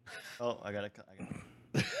 Oh, I got it.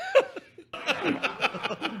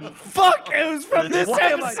 Fuck, it was from this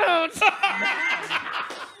episode.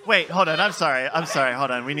 Wait, hold on. I'm sorry. Hold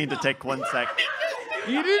on. We need to take 1 sec.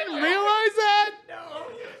 You didn't realize that? No.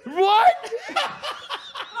 What?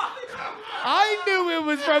 I knew it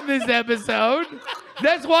was from this episode.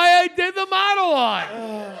 That's why I did the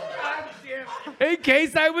monologue. In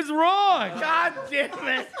case I was wrong. God damn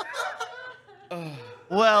it.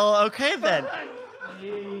 Well, okay then.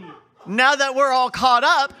 Now that we're all caught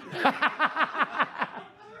up,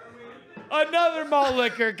 Another malt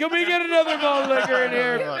liquor. Can we get another malt liquor in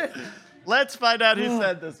here? let's find out who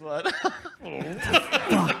said this one. Why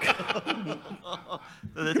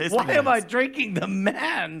am I drinking the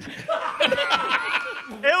man?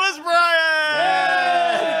 It was Brian!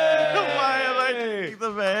 Why am I drinking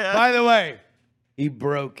the man? By the way, he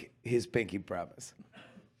broke his pinky promise.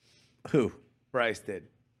 Who? Bryce did.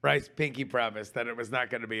 Bryce pinky promised that it was not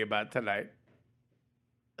going to be about tonight.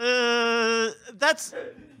 That's...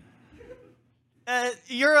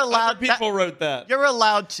 you're allowed... People wrote that. You're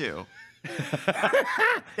allowed to.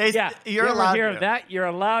 Yeah, you're you ever allowed hear to. that? You're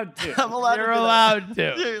allowed to. I'm allowed You're to. do that. allowed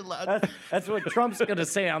to. You're allowed to. That's what Trump's going to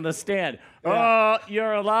say on the stand.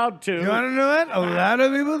 You're allowed to. You want to know what? A lot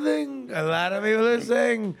of people are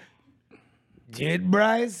saying, did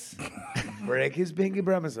Bryce break his pinky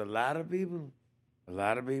promise? A lot of people.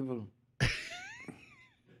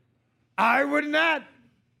 I would not.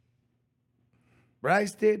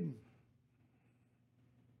 Bryce did.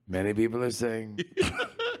 Many people are saying,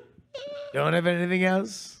 don't have anything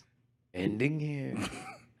else. Ending here.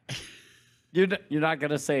 You're not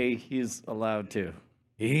going to say he's allowed to.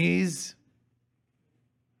 He's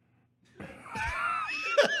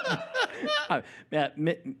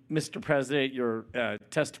Mr. President, you're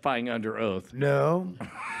testifying under oath. no,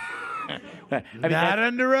 I mean, not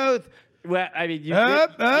under oath. well, I mean, you,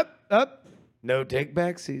 Up. No take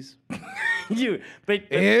backsies. but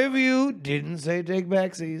If you didn't say take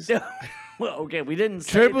backsies, well, okay, we didn't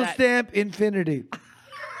say triple that. stamp infinity.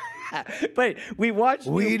 But we watched.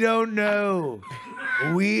 We don't know.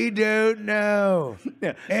 We don't know.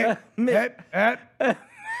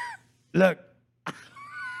 Look,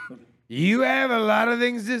 you have a lot of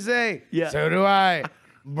things to say. Yeah. So do I.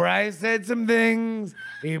 Bryce said some things.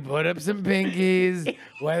 He put up some pinkies.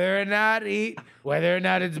 Whether or not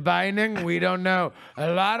it's binding, we don't know.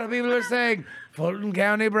 A lot of people are saying Fulton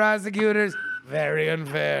County prosecutors very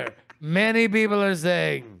unfair. Many people are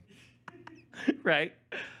saying. Right.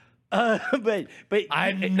 But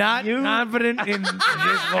I'm not confident in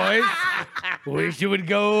this voice. Wish you would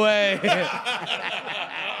go away.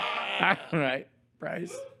 All right,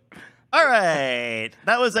 Bryce. All right.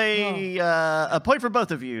 That was a point for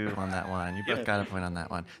both of you on that one. You both got a point on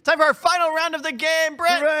that one. Time for our final round of the game,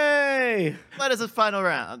 Brett. Hooray! What is the final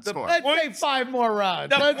round score? Let's say 5 more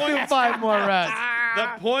rounds. Let's do 5 more rounds. The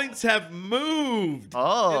points have moved.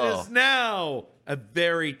 Oh. It is now a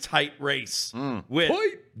very tight race with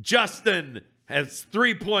Justin has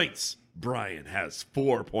 3 points. Brian has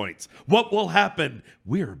 4 points. What will happen?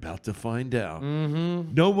 We're about to find out.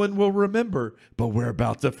 No one will remember, but we're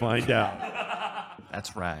about to find out.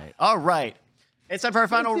 That's right. All right. It's time for our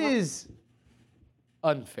final. This is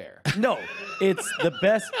unfair. No, it's the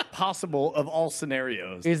best possible of all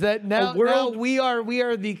scenarios. Is that now world- we are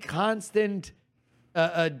the constant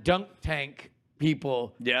dunk tank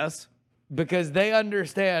people Yes. because they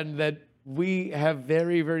understand that we have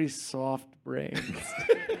very, very soft brains.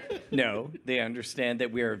 No, they understand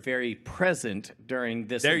that we are very present during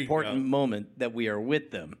this There you important go. moment that we are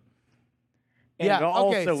with them. And Yeah, okay.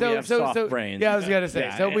 also we have soft brains. Yeah, I was gonna say.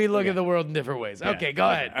 Yeah, so we look yeah. at the world in different ways. Yeah. Okay, go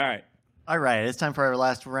ahead. All right. All right. It's time for our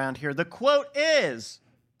last round here. The quote is,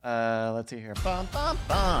 let's see here. Bum, bum,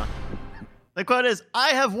 bum. The quote is,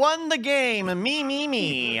 "I have won the game. Me, me,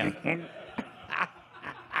 me."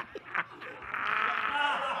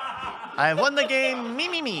 I have won the game. Me,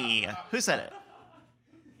 me, me. Who said it?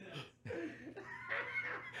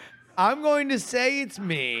 I'm going to say it's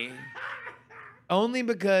me, only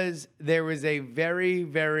because there was a very,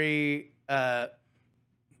 very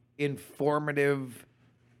informative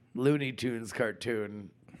Looney Tunes cartoon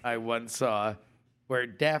I once saw where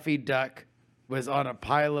Daffy Duck was on a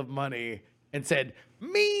pile of money and said,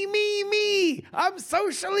 me, me, me, I'm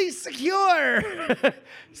socially secure.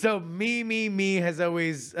 So me has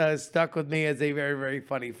always stuck with me as a very, very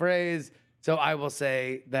funny phrase. So I will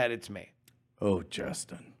say that it's me. Oh,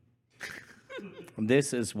 Justin.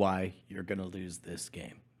 This is why you're going to lose this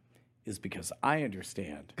game. is because I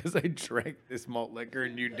understand. Because I drank this malt liquor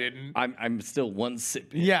and you didn't. I'm still one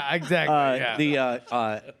sip. Yeah, exactly.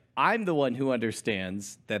 Yeah. I'm the one who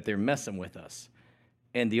understands that they're messing with us.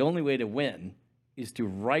 And the only way to win is to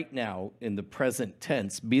right now, in the present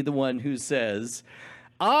tense, be the one who says,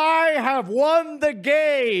 I have won the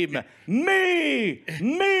game. Me.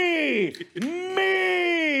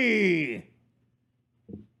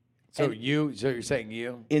 So you're saying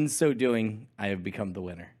you? In so doing, I have become the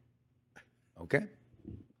winner. Okay.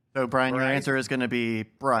 So, Brian, your answer is going to be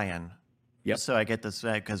Brian. Yep. So I get this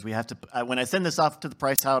right because we have to. When I send this off to the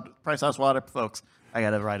Price House Water folks, I got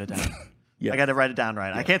to write it down. Yeah. I got to write it down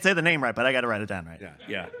right. I can't say the name right, but I got to write it down right.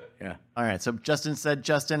 Yeah. All right. So Justin said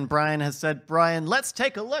Justin. Brian has said Brian. Let's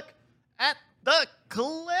take a look at the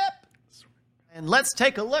clip. And let's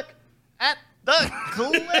take a look at the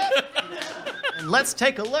clip. And let's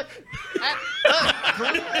take a look at the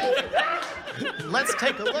clip. Let's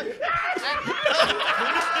take a look at the clip.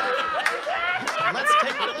 Let's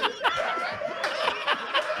take a look.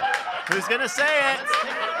 Who's gonna say it?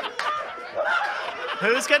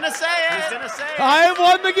 Who's gonna say it? Who's gonna say it? I have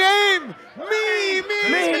won the game. Me.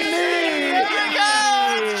 There you go.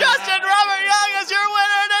 It's Justin Robert Young is your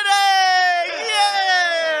winner today.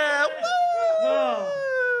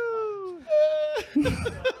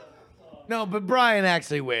 Yeah. No, but Brian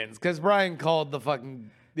actually wins because Brian called the fucking.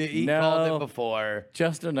 He called it before.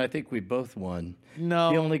 Justin, I think we both won.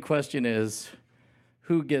 No. The only question is,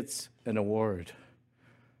 who gets an award?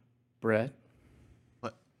 Brett?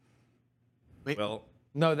 What? Wait. Well,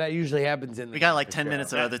 No, that usually happens in the. We got like 10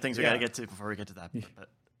 minutes of other things we got to get to before we get to that. But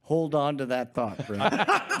Hold on to that thought, Brett.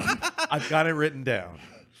 I've got it written down.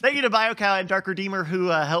 thank you to BioCow and Dark Redeemer who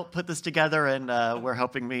helped put this together and were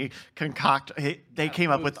helping me concoct. They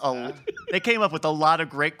came up with a lot of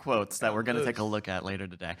great quotes that we're going to take a look at later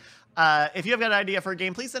today. If you have got an idea for a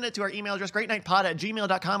game, please send it to our email address,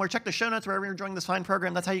 greatnightpod@gmail.com, or check the show notes wherever you're enjoying this fine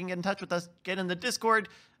program. That's how you can get in touch with us. Get in the Discord.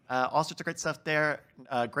 All sorts of great stuff there.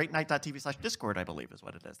 Greatnight.tv/Discord, I believe, is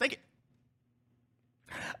what it is. Thank you.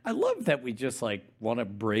 I love that we just like want to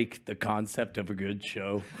break the concept of a good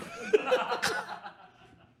show.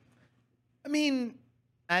 I mean,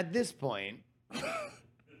 at this point,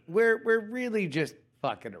 we're really just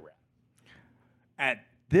fucking around. At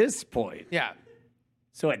this point. Yeah.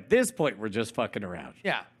 So at this point, we're just fucking around.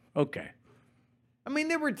 Yeah. Okay. I mean,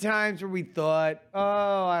 there were times where we thought,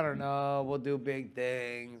 oh, I don't know, we'll do big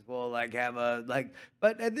things. We'll like have a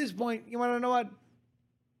but at this point, you want to know what?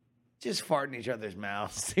 Just fart in each other's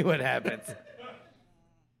mouths, see what happens.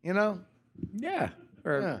 You know? Yeah.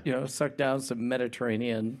 Or, suck down some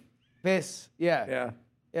Mediterranean. Piss. Yeah. Yeah.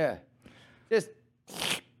 Yeah. Just.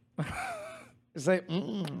 It's like,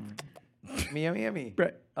 yummy.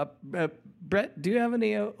 Brett, do you have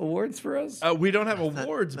any awards for us? We don't have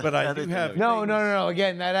awards, but I do have. No.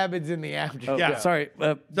 Again, that happens in the after. Oh, Yeah. Sorry.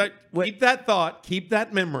 Keep that thought. Keep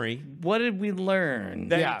that memory. What did we learn?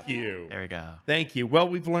 Thank you. There we go. Thank you. Well,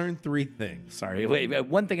 we've learned 3 things. Sorry. Wait.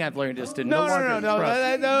 One thing I've learned is to No.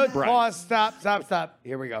 trust. Pause. Stop.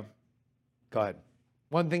 Here we go. Go ahead.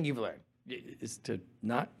 One thing you've learned Is to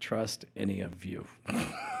not trust any of you.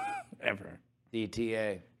 Ever.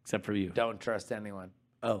 DTA. Except for you. Don't trust anyone.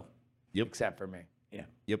 Oh. Yep. Except for me. Yeah.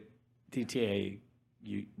 Yep. DTA.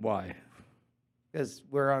 Why? Because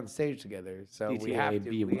we're on stage together, so we have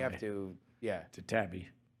to. Yeah. To Tabby.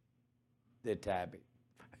 The Tabby.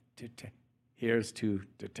 Here's to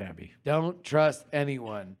Tabby. Don't trust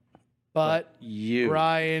anyone, but you.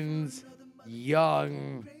 Brian's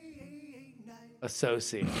young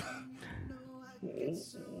associate.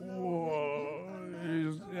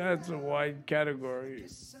 That's a wide category.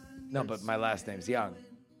 No, but my last name's Young.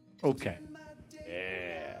 Okay.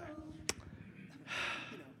 Yeah.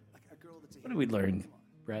 What did we learn,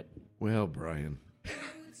 Brett? Well, Brian,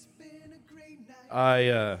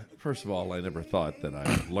 first of all, I never thought that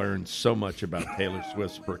I learned so much about Taylor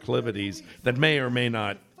Swift's proclivities that may or may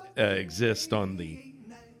not exist on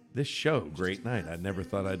this show, Great Night. I never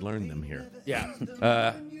thought I'd learn them here.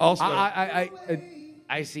 Yeah. Also,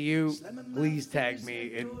 I see you. Please tag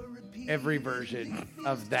me in every version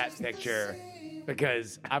of that picture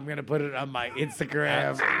because I'm gonna put it on my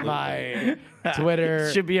Instagram, my Twitter.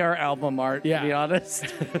 It should be our album art, Yeah. to be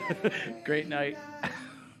honest. Great Night.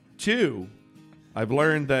 2, I've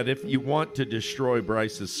learned that if you want to destroy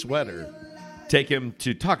Bryce's sweater, take him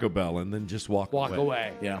to Taco Bell and then just walk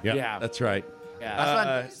away. Yeah, that's right.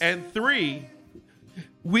 Yeah. And 3,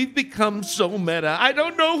 we've become so meta. I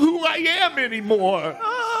don't know who I am anymore.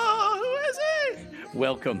 Oh, who is he?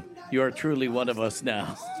 Welcome. You are truly one of us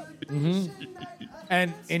now.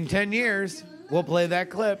 And in 10 years, we'll play that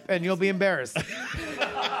clip and you'll be embarrassed.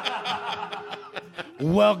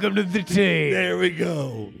 welcome to the team. There we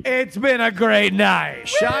go. It's been a great night.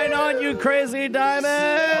 Shine on, you crazy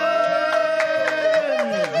diamond!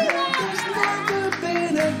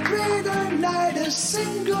 A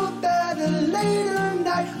single better later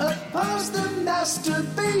night, a pause the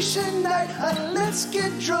masturbation night, a let's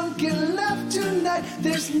get drunk and laugh tonight.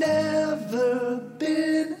 There's never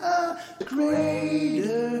been a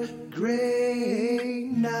greater great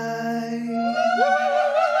night.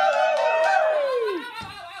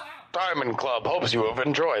 Diamond Club hopes you have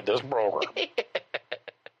enjoyed this program.